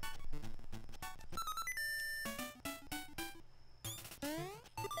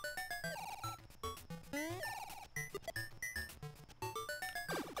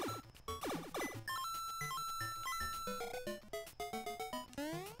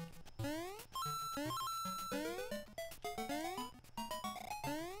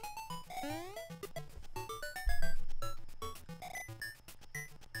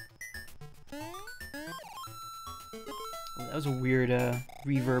 That was a weird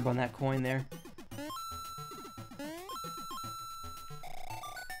reverb on that coin there.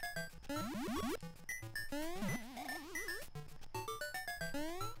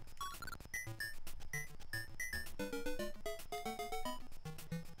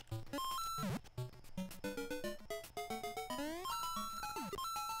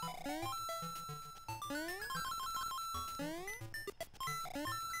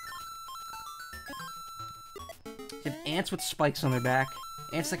 You have ants with spikes on their back,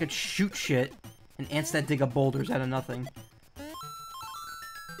 ants that could shoot shit, and ants that dig up boulders out of nothing.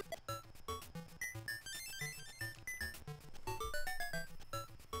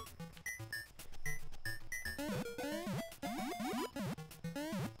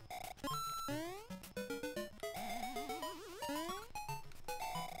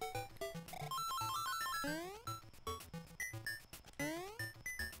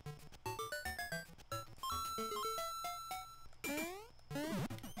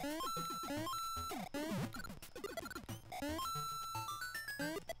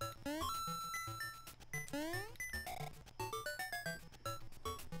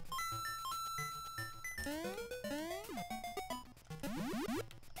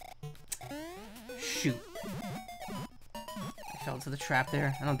 Shoot. I fell into the trap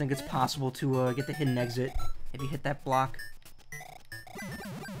there. I don't think it's possible to get the hidden exit if you hit that block.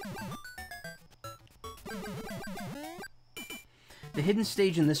 The hidden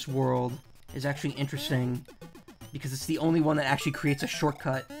stage in this world is actually interesting because it's the only one that actually creates a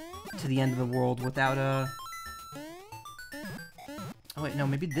shortcut to the end of the world without a... Oh wait, no,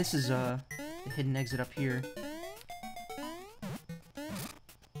 maybe this is the hidden exit up here.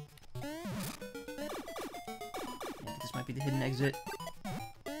 Yeah, this might be the hidden exit.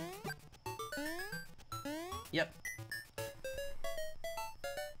 Yep.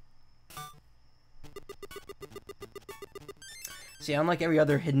 See, unlike every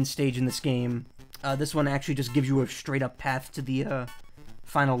other hidden stage in this game, this one actually just gives you a straight-up path to the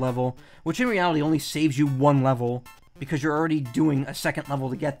final level, which in reality only saves you one level, because you're already doing a second level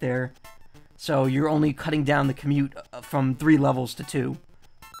to get there, so you're only cutting down the commute from 3 levels to 2.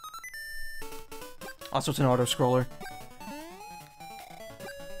 Also, it's an auto-scroller.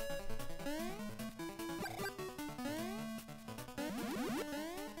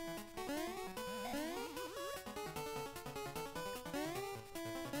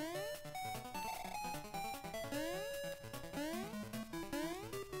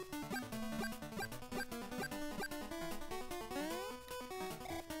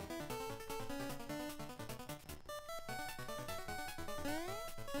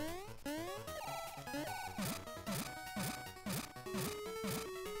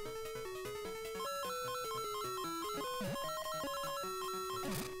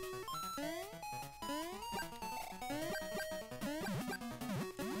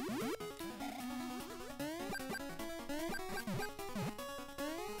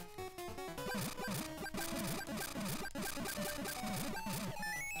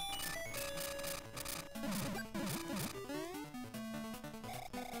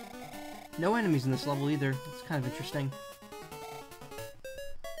 No enemies in this level either. It's kind of interesting.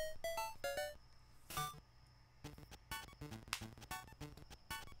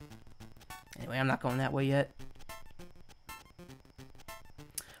 Anyway, I'm not going that way yet.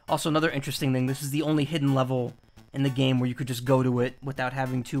 Also, another interesting thing, this is the only hidden level in the game where you could just go to it without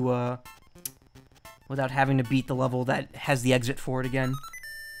having to beat the level that has the exit for it again.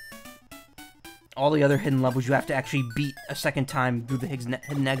 All the other hidden levels you have to actually beat a second time through the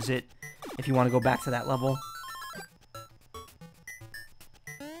hidden exit if you want to go back to that level.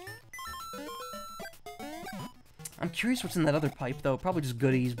 I'm curious what's in that other pipe, though. Probably just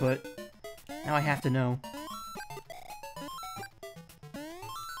goodies, but now I have to know.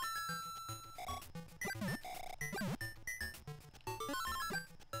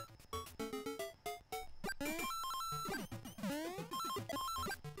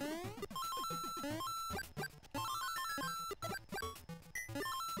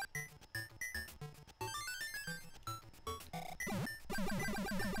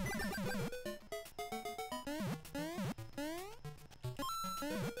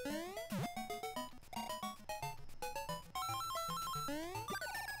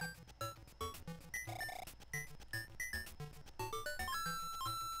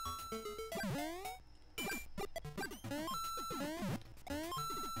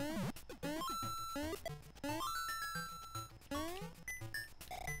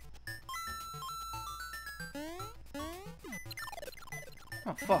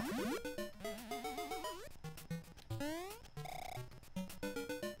 Oh, fuck.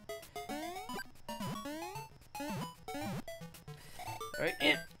 Alright,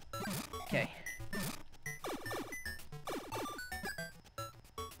 in. Okay.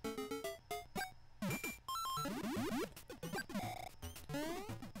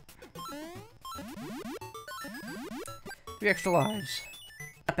 Three extra lives.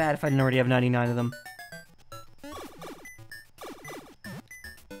 Not bad if I didn't already have 99 of them.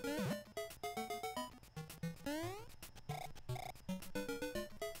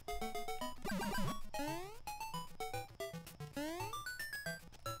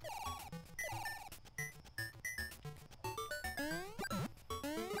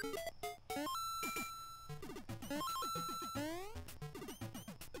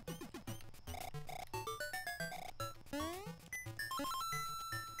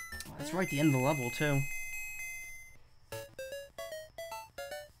 That's right, the end of the level, too.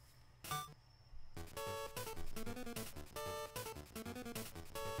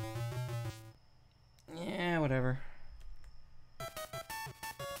 Yeah, whatever.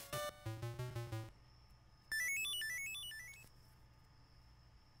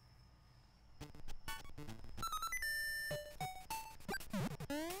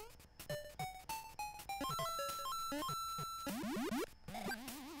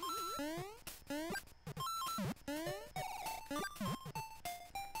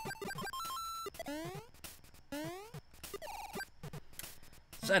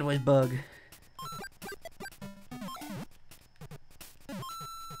 Sideways bug.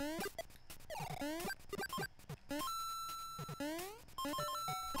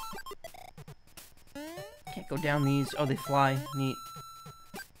 Can't go down these. Oh, they fly. Neat.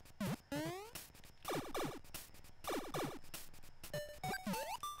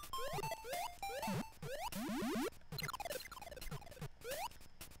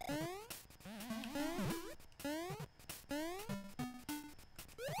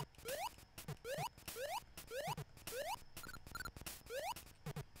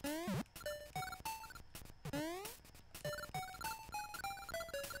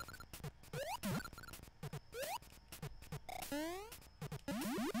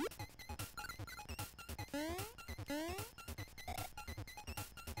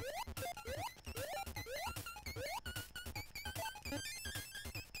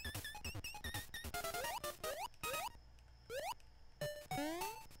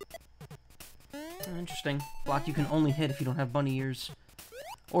 Interesting. Block you can only hit if you don't have bunny ears.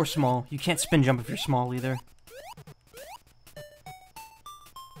 Or small. You can't spin jump if you're small either.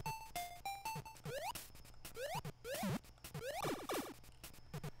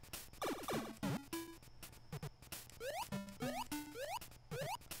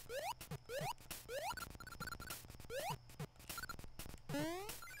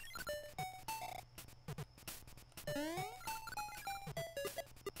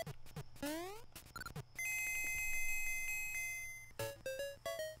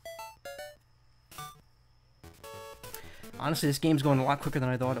 Honestly, this game's going a lot quicker than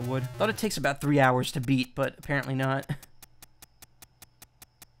I thought it would. Thought it takes about 3 hours to beat, but apparently not.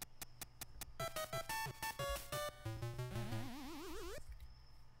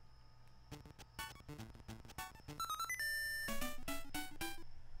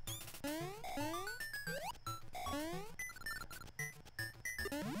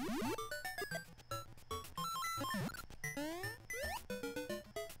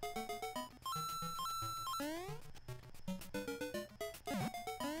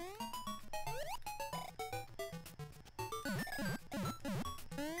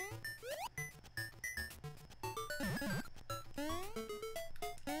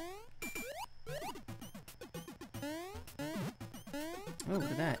 Oh, look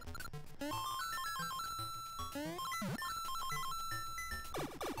at that.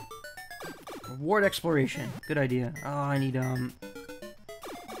 Reward exploration. Good idea. Oh, I need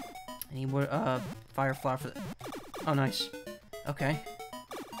fire flower for that. Oh, nice. Okay.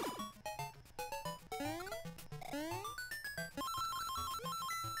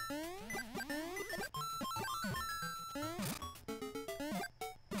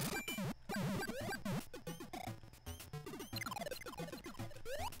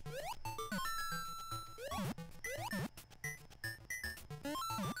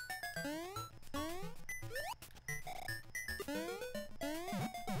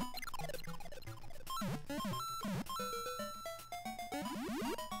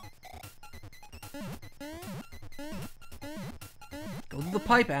 Go to the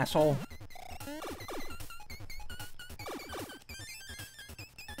pipe, asshole.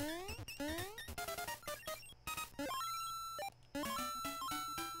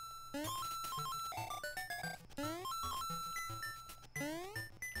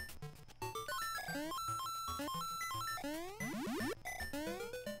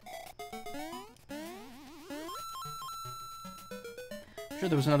 Sure,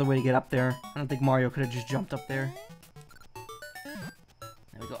 there was another way to get up there. I don't think Mario could have just jumped up there.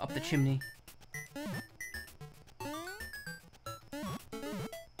 There we go, up the chimney.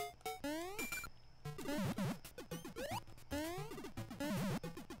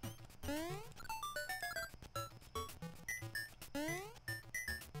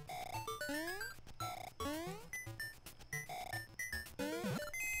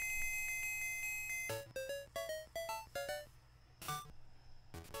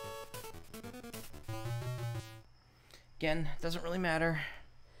 Again, doesn't really matter.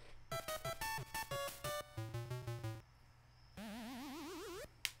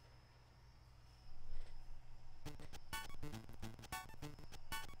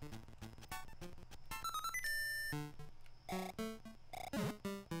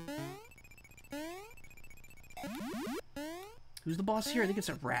 Who's the boss here? I think it's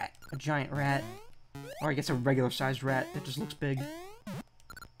a rat. A giant rat. Or I guess a regular-sized rat that just looks big.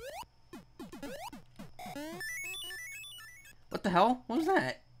 What the hell? What was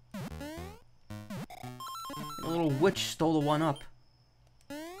that? A little witch stole the one up.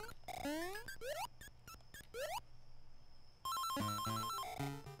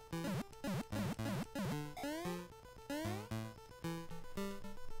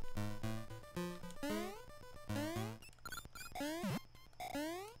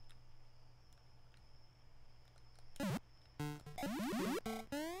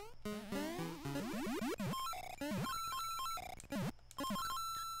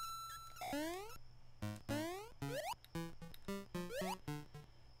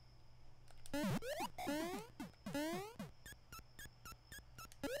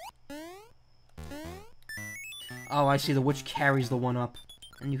 Oh, I see. The witch carries the one up,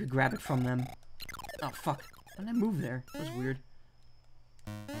 and you could grab it from them. Oh, fuck. How did I move there? That was weird.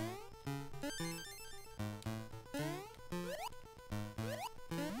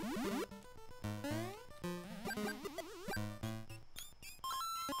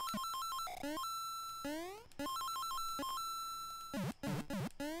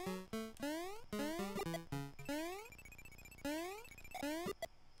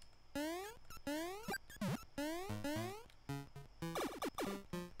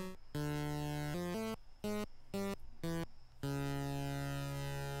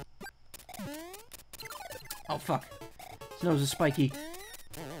 Oh, fuck. His nose is spiky.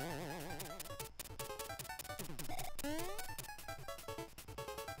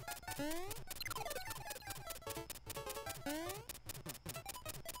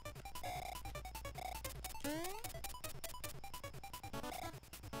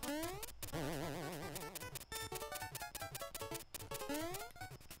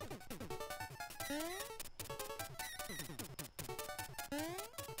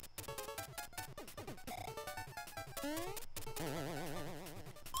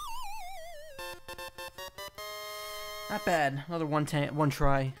 Not bad. Another one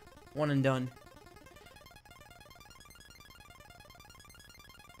try. One and done.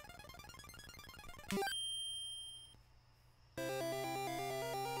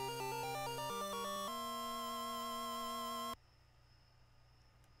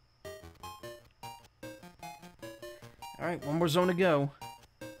 Alright, one more zone to go.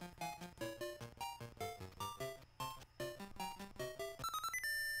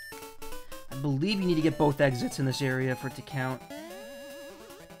 I believe you need to get both exits in this area for it to count.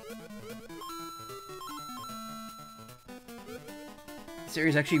 This area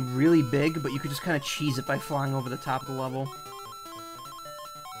is actually really big, but you could just kind of cheese it by flying over the top of the level.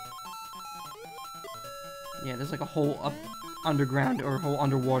 Yeah, there's like a whole underground or whole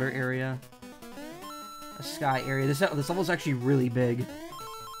underwater area. A sky area. This level's actually really big.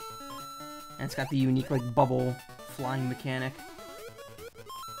 And it's got the unique, like, bubble flying mechanic.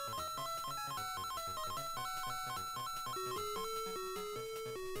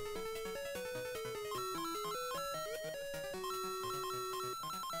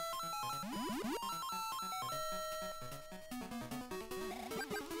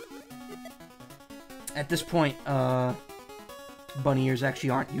 At this point, bunny ears actually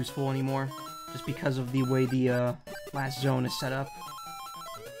aren't useful anymore, just because of the way the last zone is set up.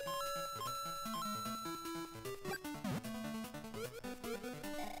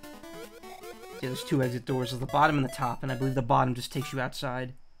 Yeah, there's two exit doors. There's the bottom and the top, and I believe the bottom just takes you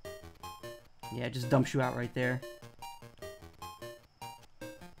outside. Yeah, it just dumps you out right there.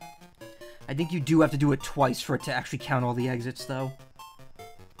 I think you do have to do it twice for it to actually count all the exits, though.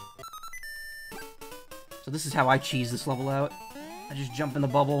 So this is how I cheese this level out. I just jump in the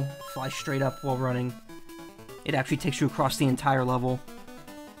bubble, fly straight up while running. It actually takes you across the entire level.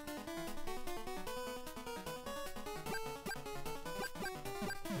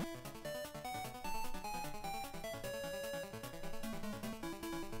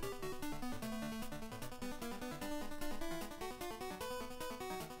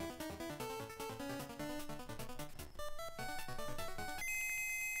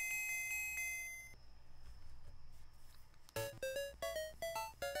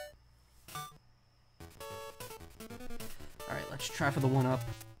 Alright, let's try for the 1-up.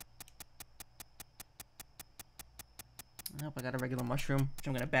 I hope I got a regular mushroom, which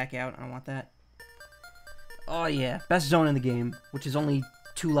I'm gonna back out. I don't want that. Oh yeah, best zone in the game, which is only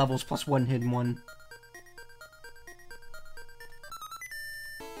 2 levels plus 1 hidden one.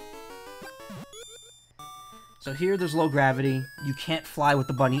 So here there's low gravity. You can't fly with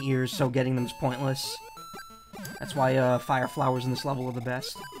the bunny ears, so getting them is pointless. That's why fire flowers in this level are the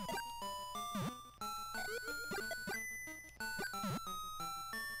best.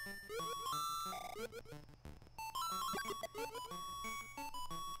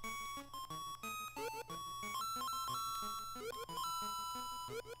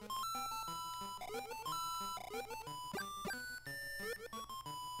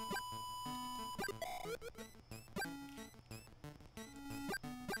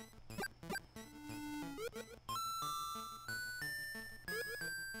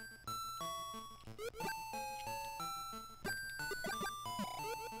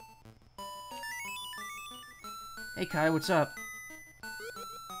 Hey Kai, what's up?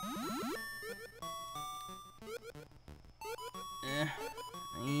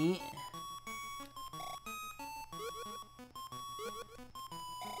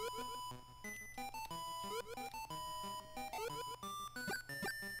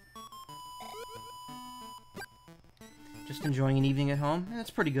 Just enjoying an evening at home?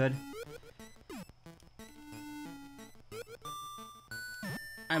 That's pretty good.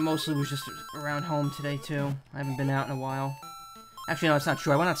 I mostly was just around home today, too. I haven't been out in a while. Actually, no, it's not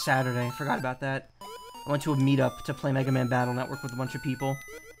true. I went out Saturday. I forgot about that. I went to a meetup to play Mega Man Battle Network with a bunch of people.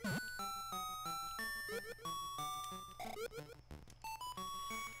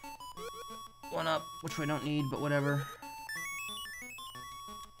 One up, which I don't need, but whatever.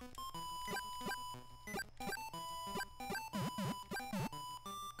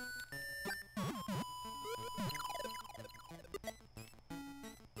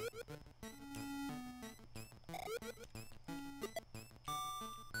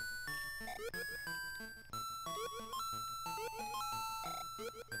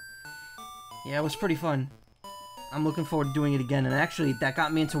 Yeah, it was pretty fun. I'm looking forward to doing it again, and actually, that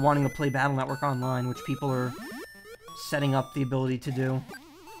got me into wanting to play Battle Network Online, which people are setting up the ability to do.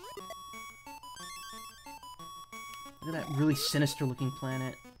 Look at that really sinister-looking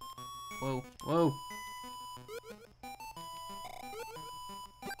planet. Whoa, whoa.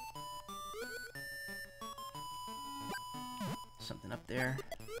 Something up there.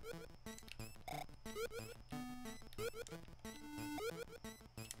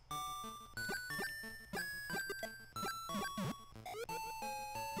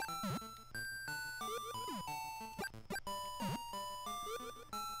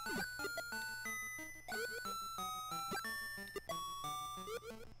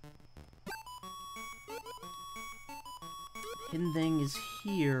 Hidden thing is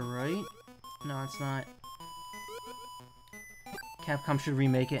here, right? No, it's not. Capcom should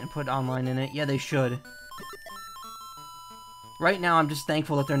remake it and put online in it. Yeah, they should. Right now, I'm just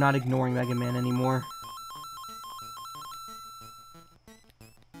thankful that they're not ignoring Mega Man anymore.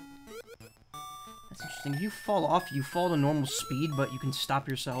 That's interesting. If you fall off, you fall to normal speed, but you can stop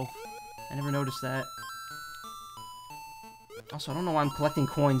yourself. I never noticed that. Also, I don't know why I'm collecting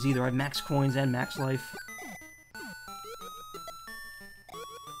coins either. I have max coins and max life.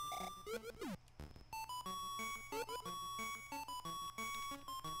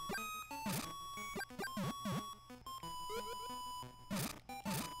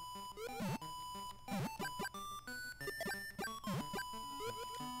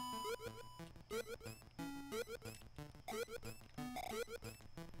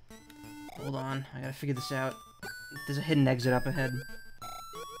 Hold on, I gotta figure this out. There's a hidden exit up ahead.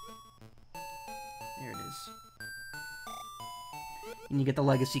 There it is. And you get the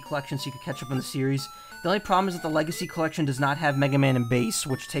Legacy Collection so you can catch up on the series. The only problem is that the Legacy Collection does not have Mega Man and Bass,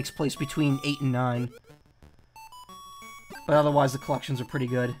 which takes place between 8 and 9. But otherwise, the collections are pretty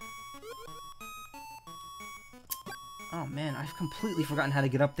good. Oh man, I've completely forgotten how to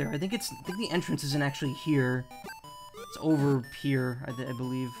get up there. I think the entrance isn't actually here. It's over here, I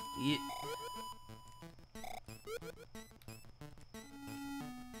believe. Yeah.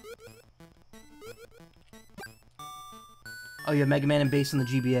 Oh, you have Mega Man and Bass in the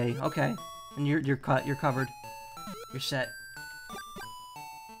GBA. Okay. And you're covered. You're set.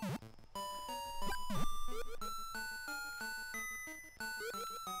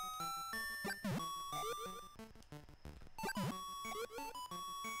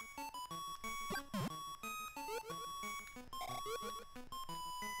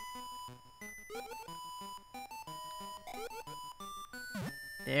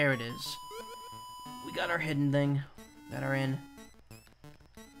 There it is. We got our hidden thing that are in.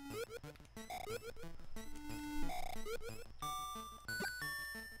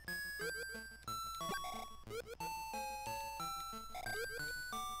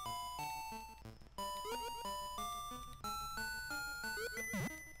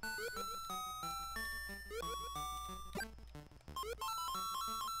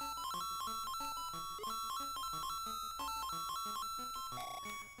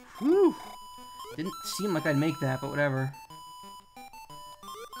 Whew! Didn't seem like I'd make that, but whatever.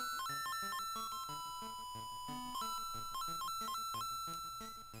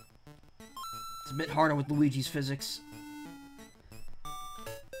 It's a bit harder with Luigi's physics.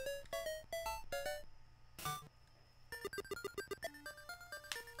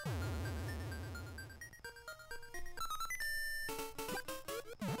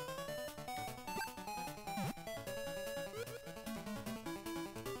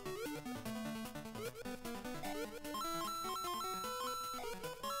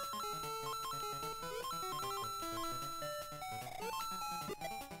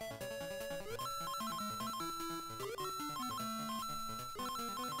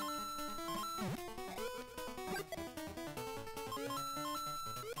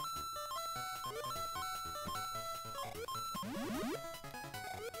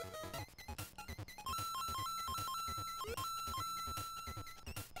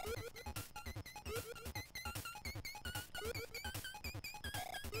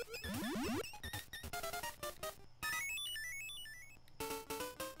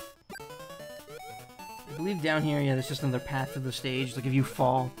 I believe down here, yeah, there's just another path to the stage. Like if you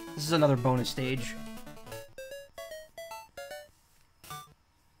fall, this is another bonus stage.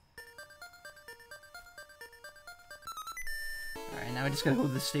 Alright, now I just gotta go to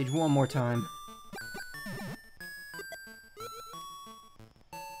this stage one more time.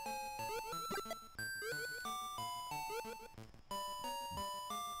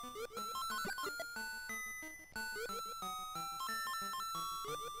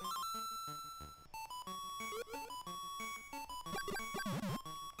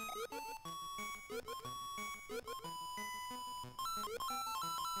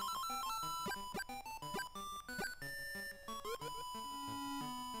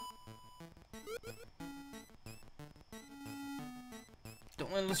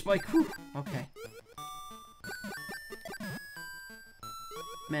 Don't land on the spike. Whew. Okay.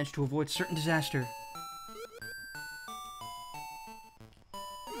 Managed to avoid certain disaster.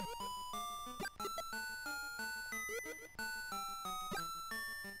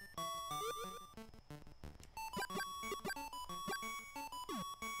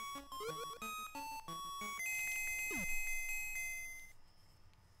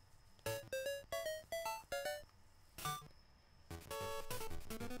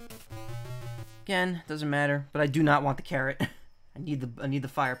 Again, doesn't matter, but I do not want the carrot. I need the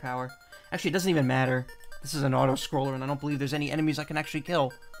firepower. Actually, it doesn't even matter. This is an auto-scroller, and I don't believe there's any enemies I can actually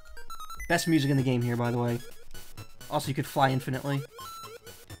kill. Best music in the game here, by the way. Also, you could fly infinitely.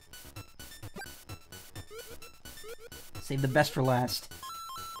 Save the best for last.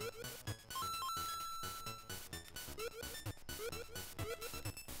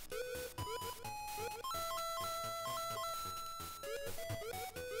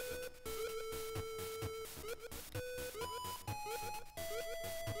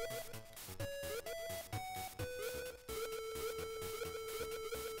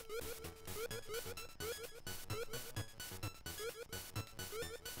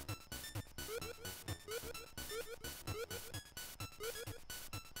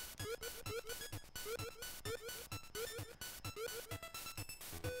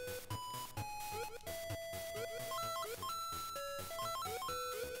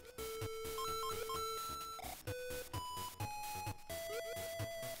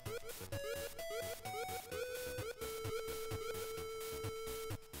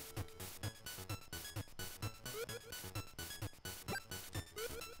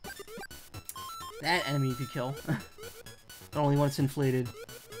 That enemy you could kill. But only when it's inflated.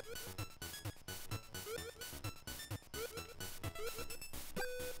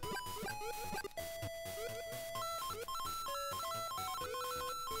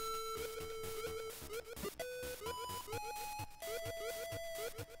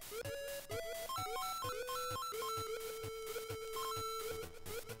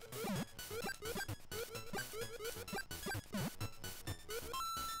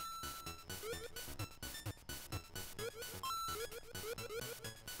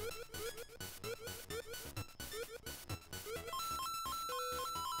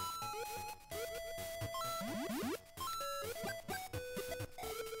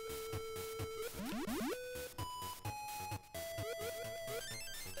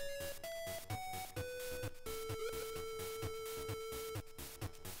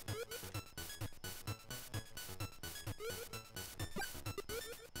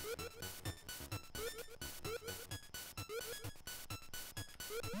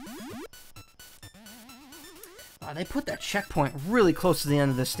 Wow, they put that checkpoint really close to the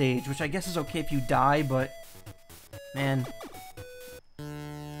end of the stage, which I guess is okay if you die, but... Man.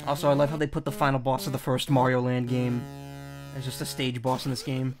 Also, I love how they put the final boss of the first Mario Land game as just a stage boss in this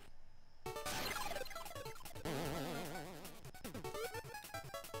game.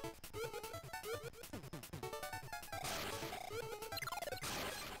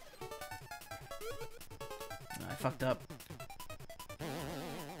 I fucked up.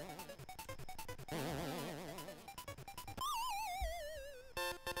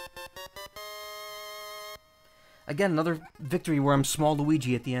 Again, another victory where I'm small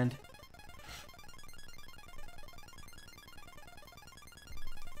Luigi at the end.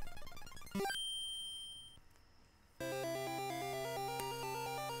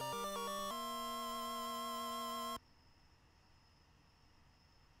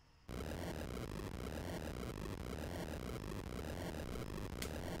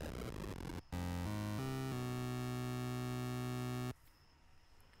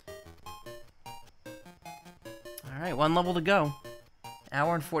 Alright, one level to go.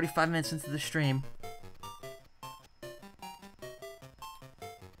 Hour and 45 minutes into the stream.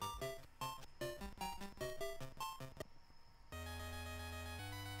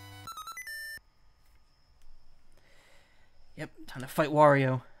 Yep, time to fight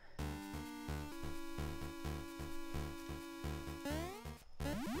Wario.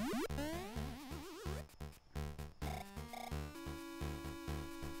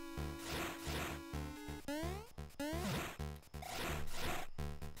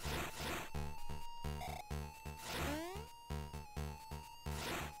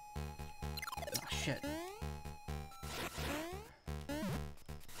 Shit.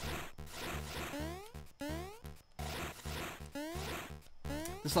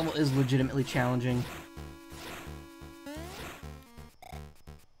 This level is legitimately challenging.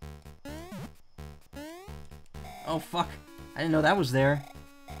 Oh fuck. I didn't know that was there.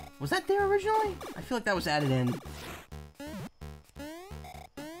 Was that there originally? I feel like that was added in.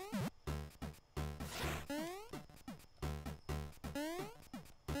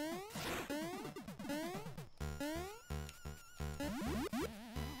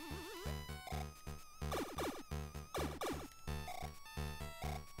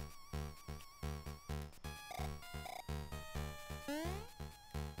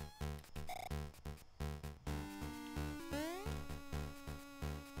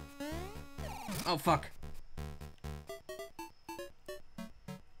 Oh, fuck.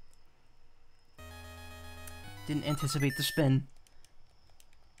 Didn't anticipate the spin.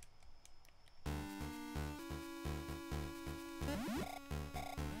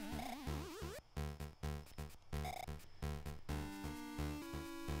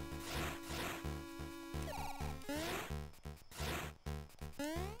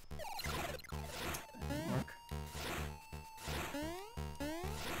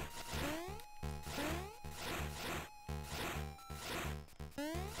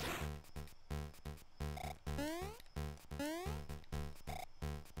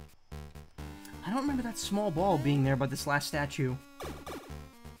 I don't remember that small ball being there by this last statue.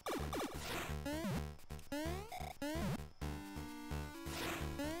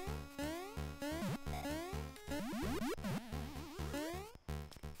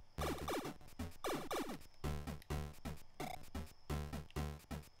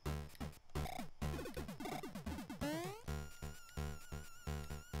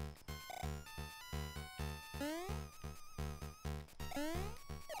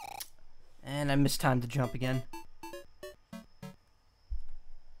 And I mistimed the jump again.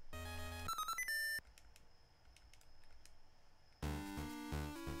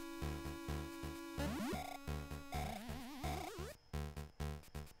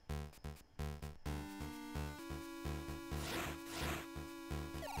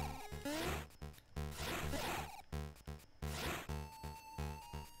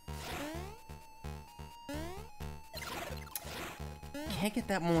 can't get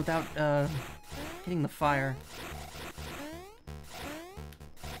that one without, hitting the fire.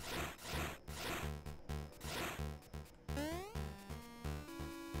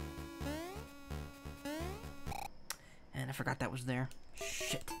 And I forgot that was there.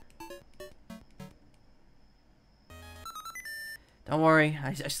 Shit. Don't worry,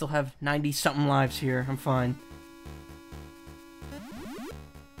 I still have 90-something lives here. I'm fine.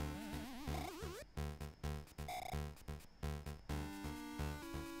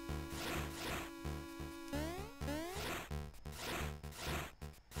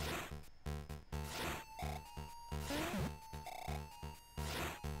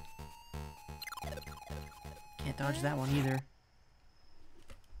 Can't dodge that one either.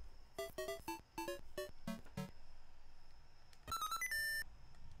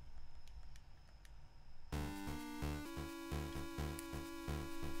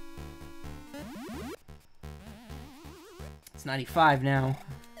 It's 95 now.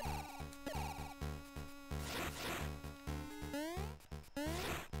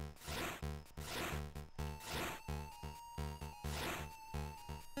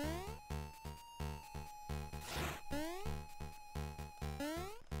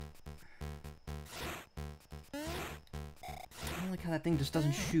 I don't like how that thing just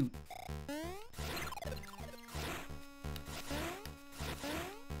doesn't shoot.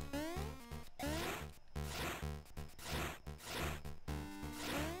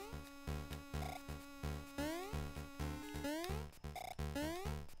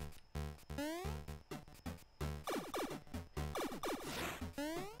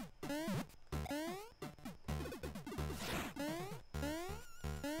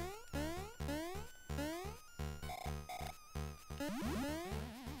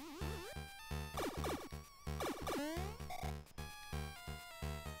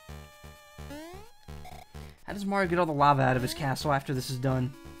 How does Mario get all the lava out of his castle after this is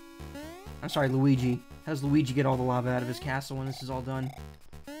done? I'm sorry, Luigi. How does Luigi get all the lava out of his castle when this is all done?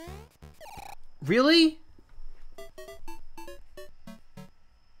 Really?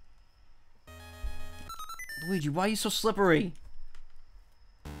 Luigi, why are you so slippery?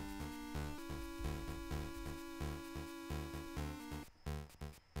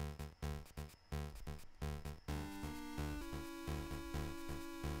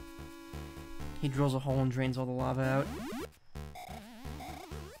 He drills a hole and drains all the lava out.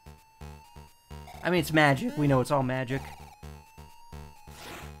 I mean, it's magic. We know it's all magic.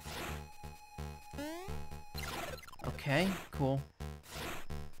 Okay, cool.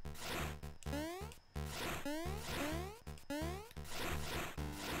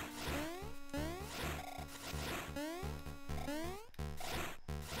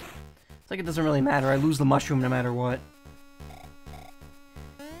 It's like it doesn't really matter. I lose the mushroom no matter what.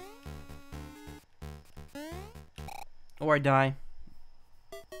 Or I die.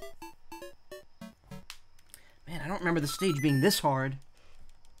 Man, I don't remember the stage being this hard.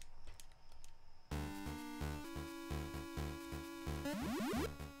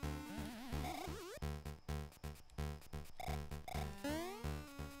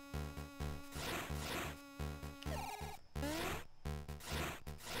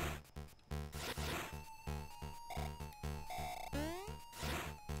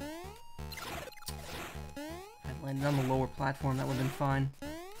 Landed on the lower platform, that would have been fine.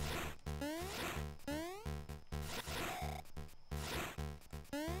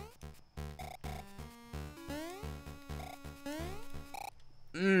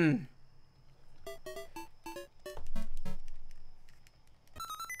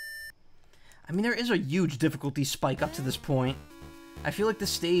 I mean, there is a huge difficulty spike up to this point. I feel like this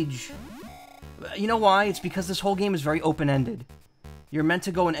stage... You know why? It's because this whole game is very open-ended. You're meant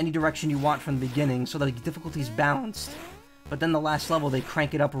to go in any direction you want from the beginning, so the difficulty's balanced. But then the last level, they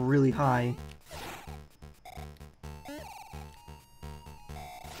crank it up really high.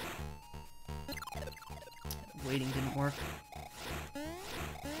 Waiting didn't work.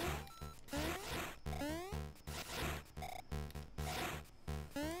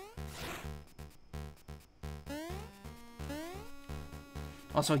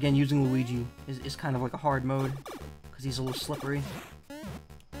 Also, again, using Luigi is kind of like a hard mode, because he's a little slippery.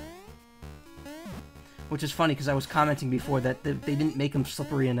 Which is funny, because I was commenting before that they didn't make him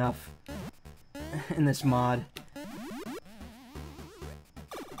slippery enough in this mod.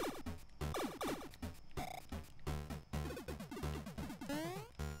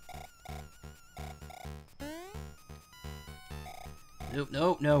 Nope,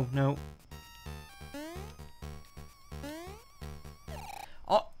 no, no, no.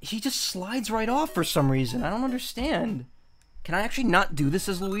 Oh, he just slides right off for some reason. I don't understand. Can I actually not do this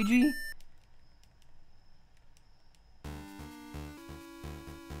as Luigi?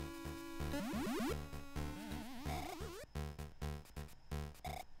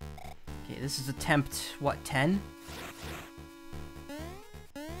 Okay, this is attempt, what, 10?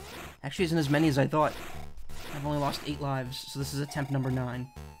 Actually, isn't as many as I thought. I've only lost 8 lives, so this is attempt number 9.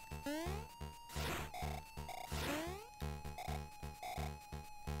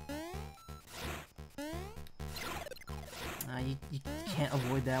 You can't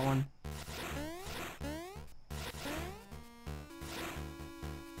avoid that one.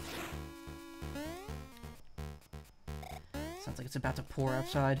 Sounds like it's about to pour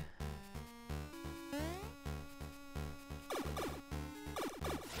outside.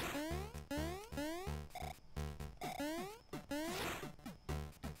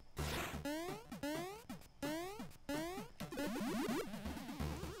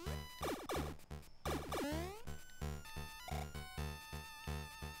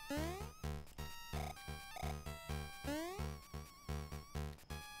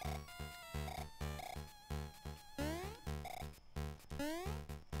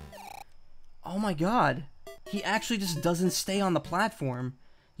 Oh my god. He actually just doesn't stay on the platform.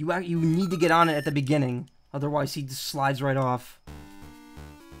 You need to get on it at the beginning. Otherwise, he just slides right off.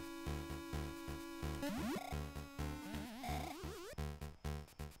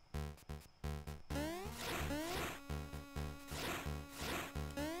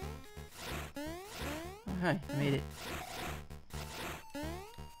 Okay, I made it.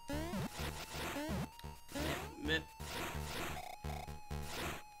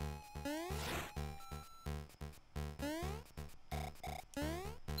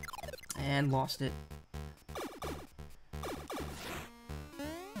 And lost it.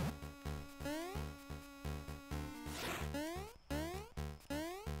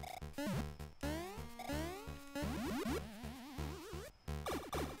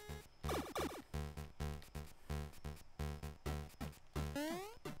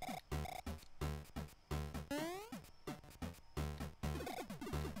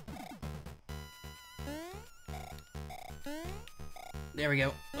 There we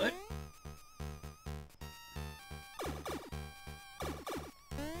go. What?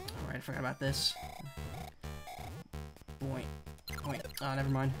 Alright, I forgot about this. Boing. Boing. Oh, never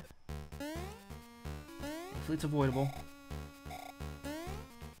mind. Hopefully it's avoidable.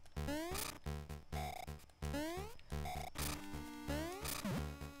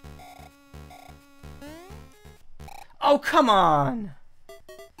 Oh, come on!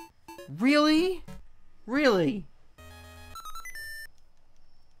 Really? Really?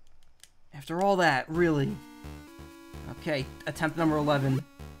 After all that, really? Okay, attempt number 11.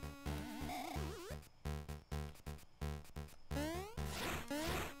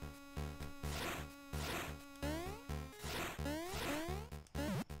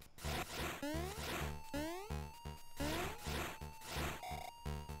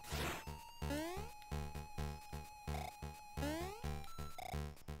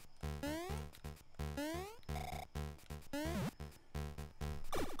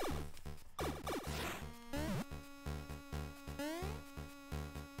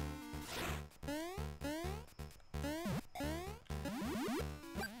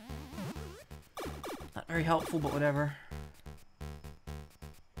 Not very helpful, but whatever.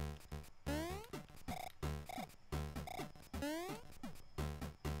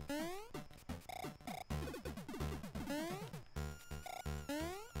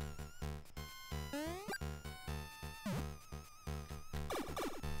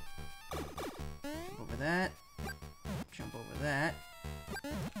 Jump over that. Jump over that.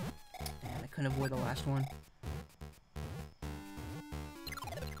 And I couldn't avoid the last one.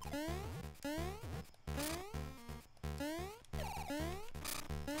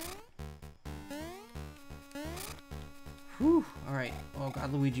 Whew. Alright. Oh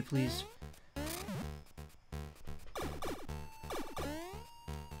god, Luigi, please.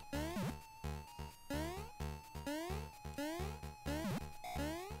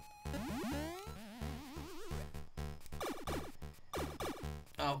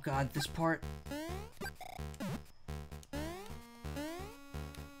 Oh god, this part.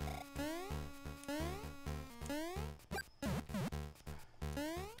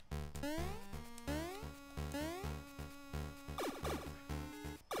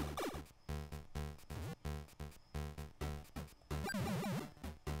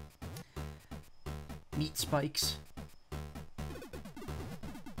 Meat spikes.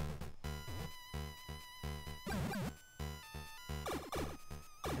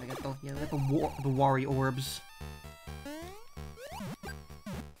 I got the Wari orbs.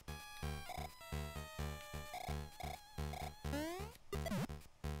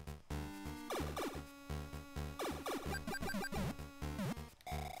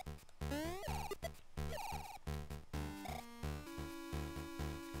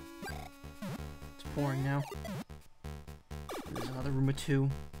 boring now. There's another room of 2.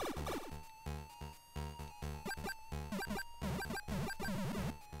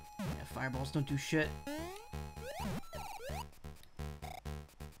 Yeah, fireballs don't do shit.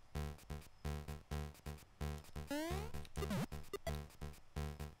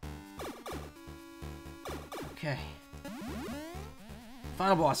 Okay.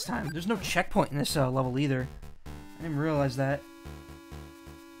 Final boss time. There's no checkpoint in this level either. I didn't realize that.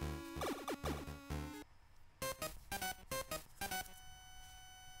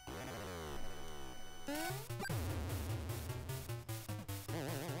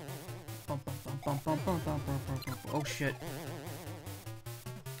 Oh shit.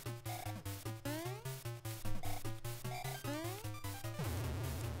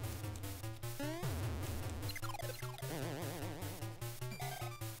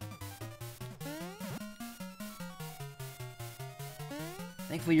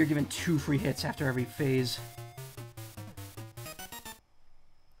 Thankfully, you're given 2 free hits after every phase.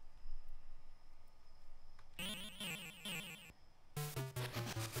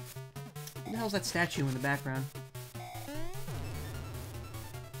 Who the hell's that statue in the background?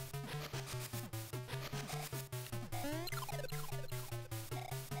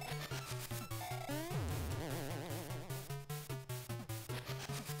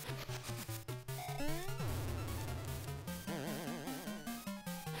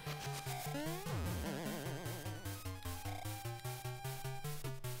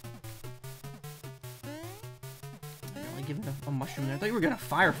 Give it a mushroom there. I thought you were gonna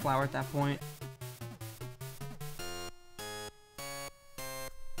fire flower at that point.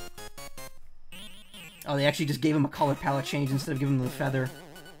 Oh, they actually just gave him a color palette change instead of giving him the feather.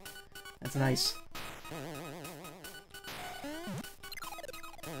 That's nice.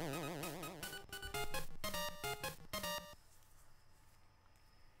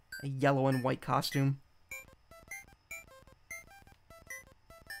 A yellow and white costume.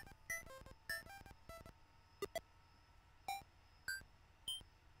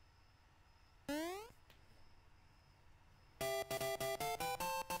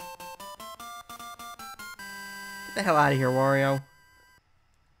 Get the hell out of here, Wario.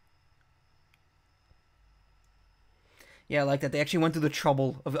 Yeah, I like that. They actually went through the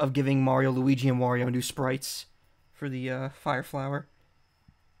trouble of giving Mario, Luigi, and Wario new sprites for the Fire Flower.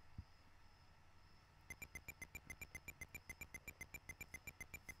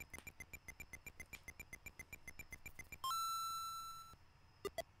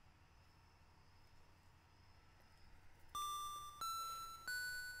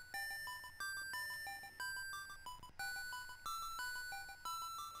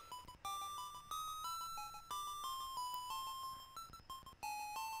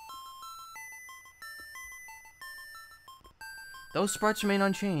 Those sprites remain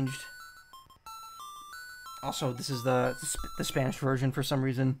unchanged. Also, this is the Spanish version for some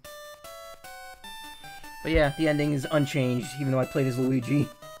reason. But yeah, the ending is unchanged, even though I played as Luigi.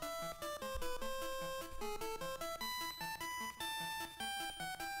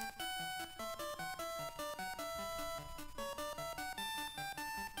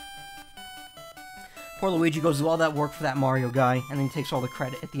 Poor Luigi goes through all that work for that Mario guy, and then he takes all the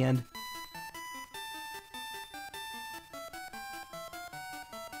credit at the end.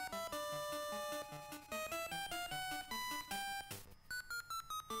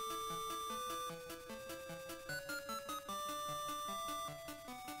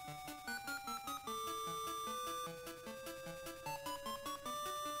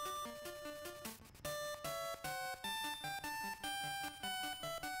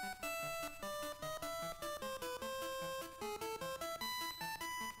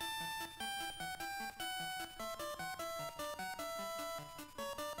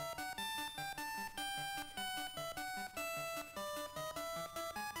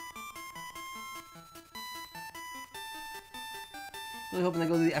 Really hoping they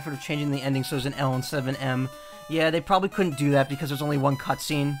go through the effort of changing the ending so there's an L instead of an M. Yeah, they probably couldn't do that because there's only one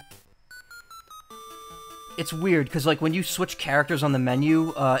cutscene. It's weird, because, like, when you switch characters on the menu,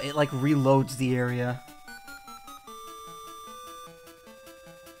 it, like, reloads the area.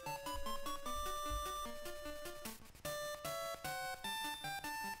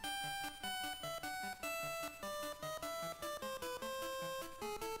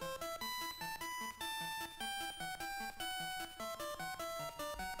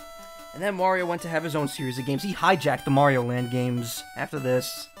 And then Mario went to have his own series of games. He hijacked the Mario Land games after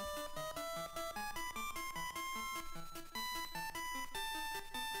this.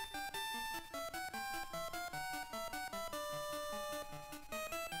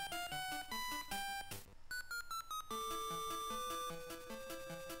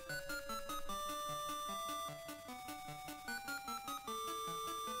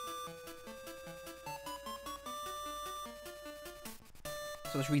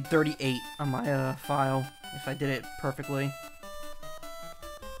 So this should be 38 on my file, if I did it perfectly.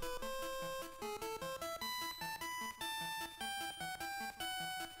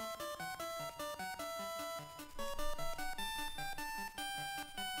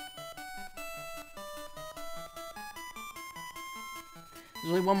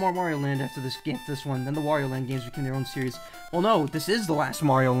 There's only one more Mario Land after this one. Then the Wario Land games became their own series. Well, no, this is the last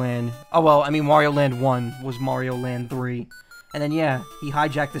Mario Land. Oh, well, I mean, Mario Land 1 was Mario Land 3. And then, yeah, he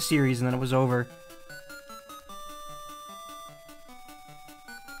hijacked the series and then it was over.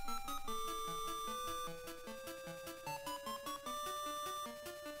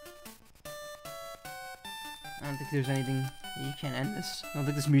 I don't think there's anything... You can't end this. I don't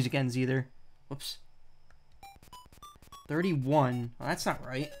think this music ends either. Whoops. 31. Well, that's not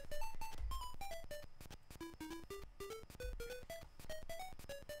right.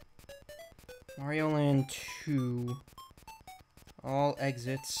 Mario Land 2. All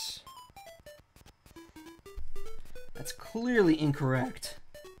exits. That's clearly incorrect.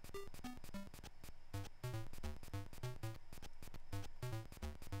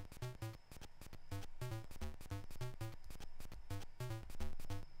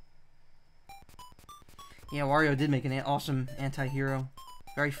 Yeah, Wario did make an awesome anti-hero.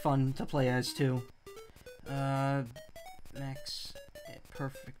 Very fun to play as, too. Max,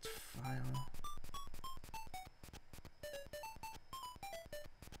 perfect file.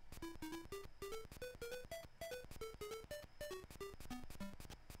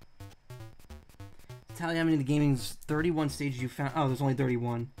 Tell you how many of the gaming's 31 stages you found. Oh, there's only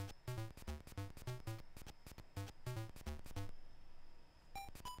 31.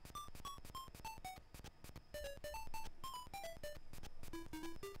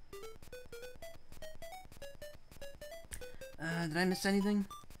 Did I miss anything?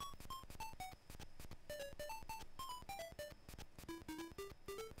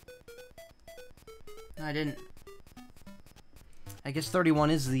 No, I didn't. I guess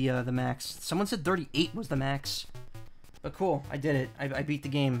 31 is the max. Someone said 38 was the max. But cool, I did it. I beat the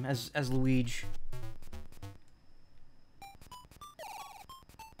game as Luigi.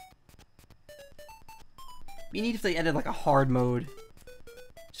 Be neat if they added like a hard mode.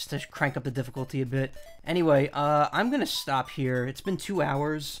 Just to crank up the difficulty a bit. Anyway, I'm gonna stop here. It's been 2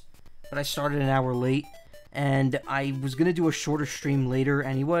 hours, but I started an hour late. And I was gonna do a shorter stream later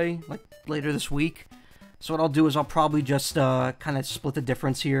anyway, like later this week. So what I'll do is I'll probably just kind of split the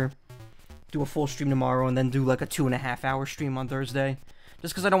difference here. Do a full stream tomorrow and then do like a 2.5 hour stream on Thursday.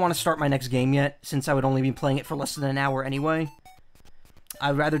 Just because I don't want to start my next game yet, since I would only be playing it for less than an hour anyway.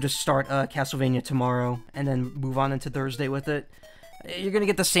 I'd rather just start Castlevania tomorrow and then move on into Thursday with it. You're going to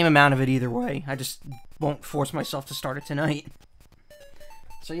get the same amount of it either way. I just won't force myself to start it tonight.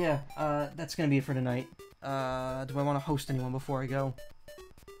 So yeah, that's going to be it for tonight. Do I want to host anyone before I go?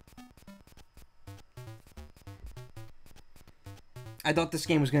 I thought this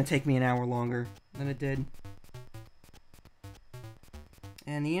game was going to take me an hour longer than it did.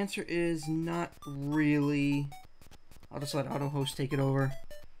 And the answer is not really. I'll just let AutoHost take it over.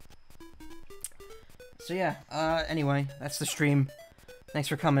 So yeah, anyway, that's the stream. Thanks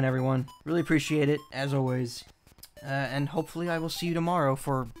for coming, everyone. Really appreciate it, as always. And hopefully I will see you tomorrow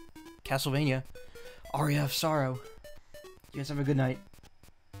for Castlevania Aria of Sorrow. You guys have a good night.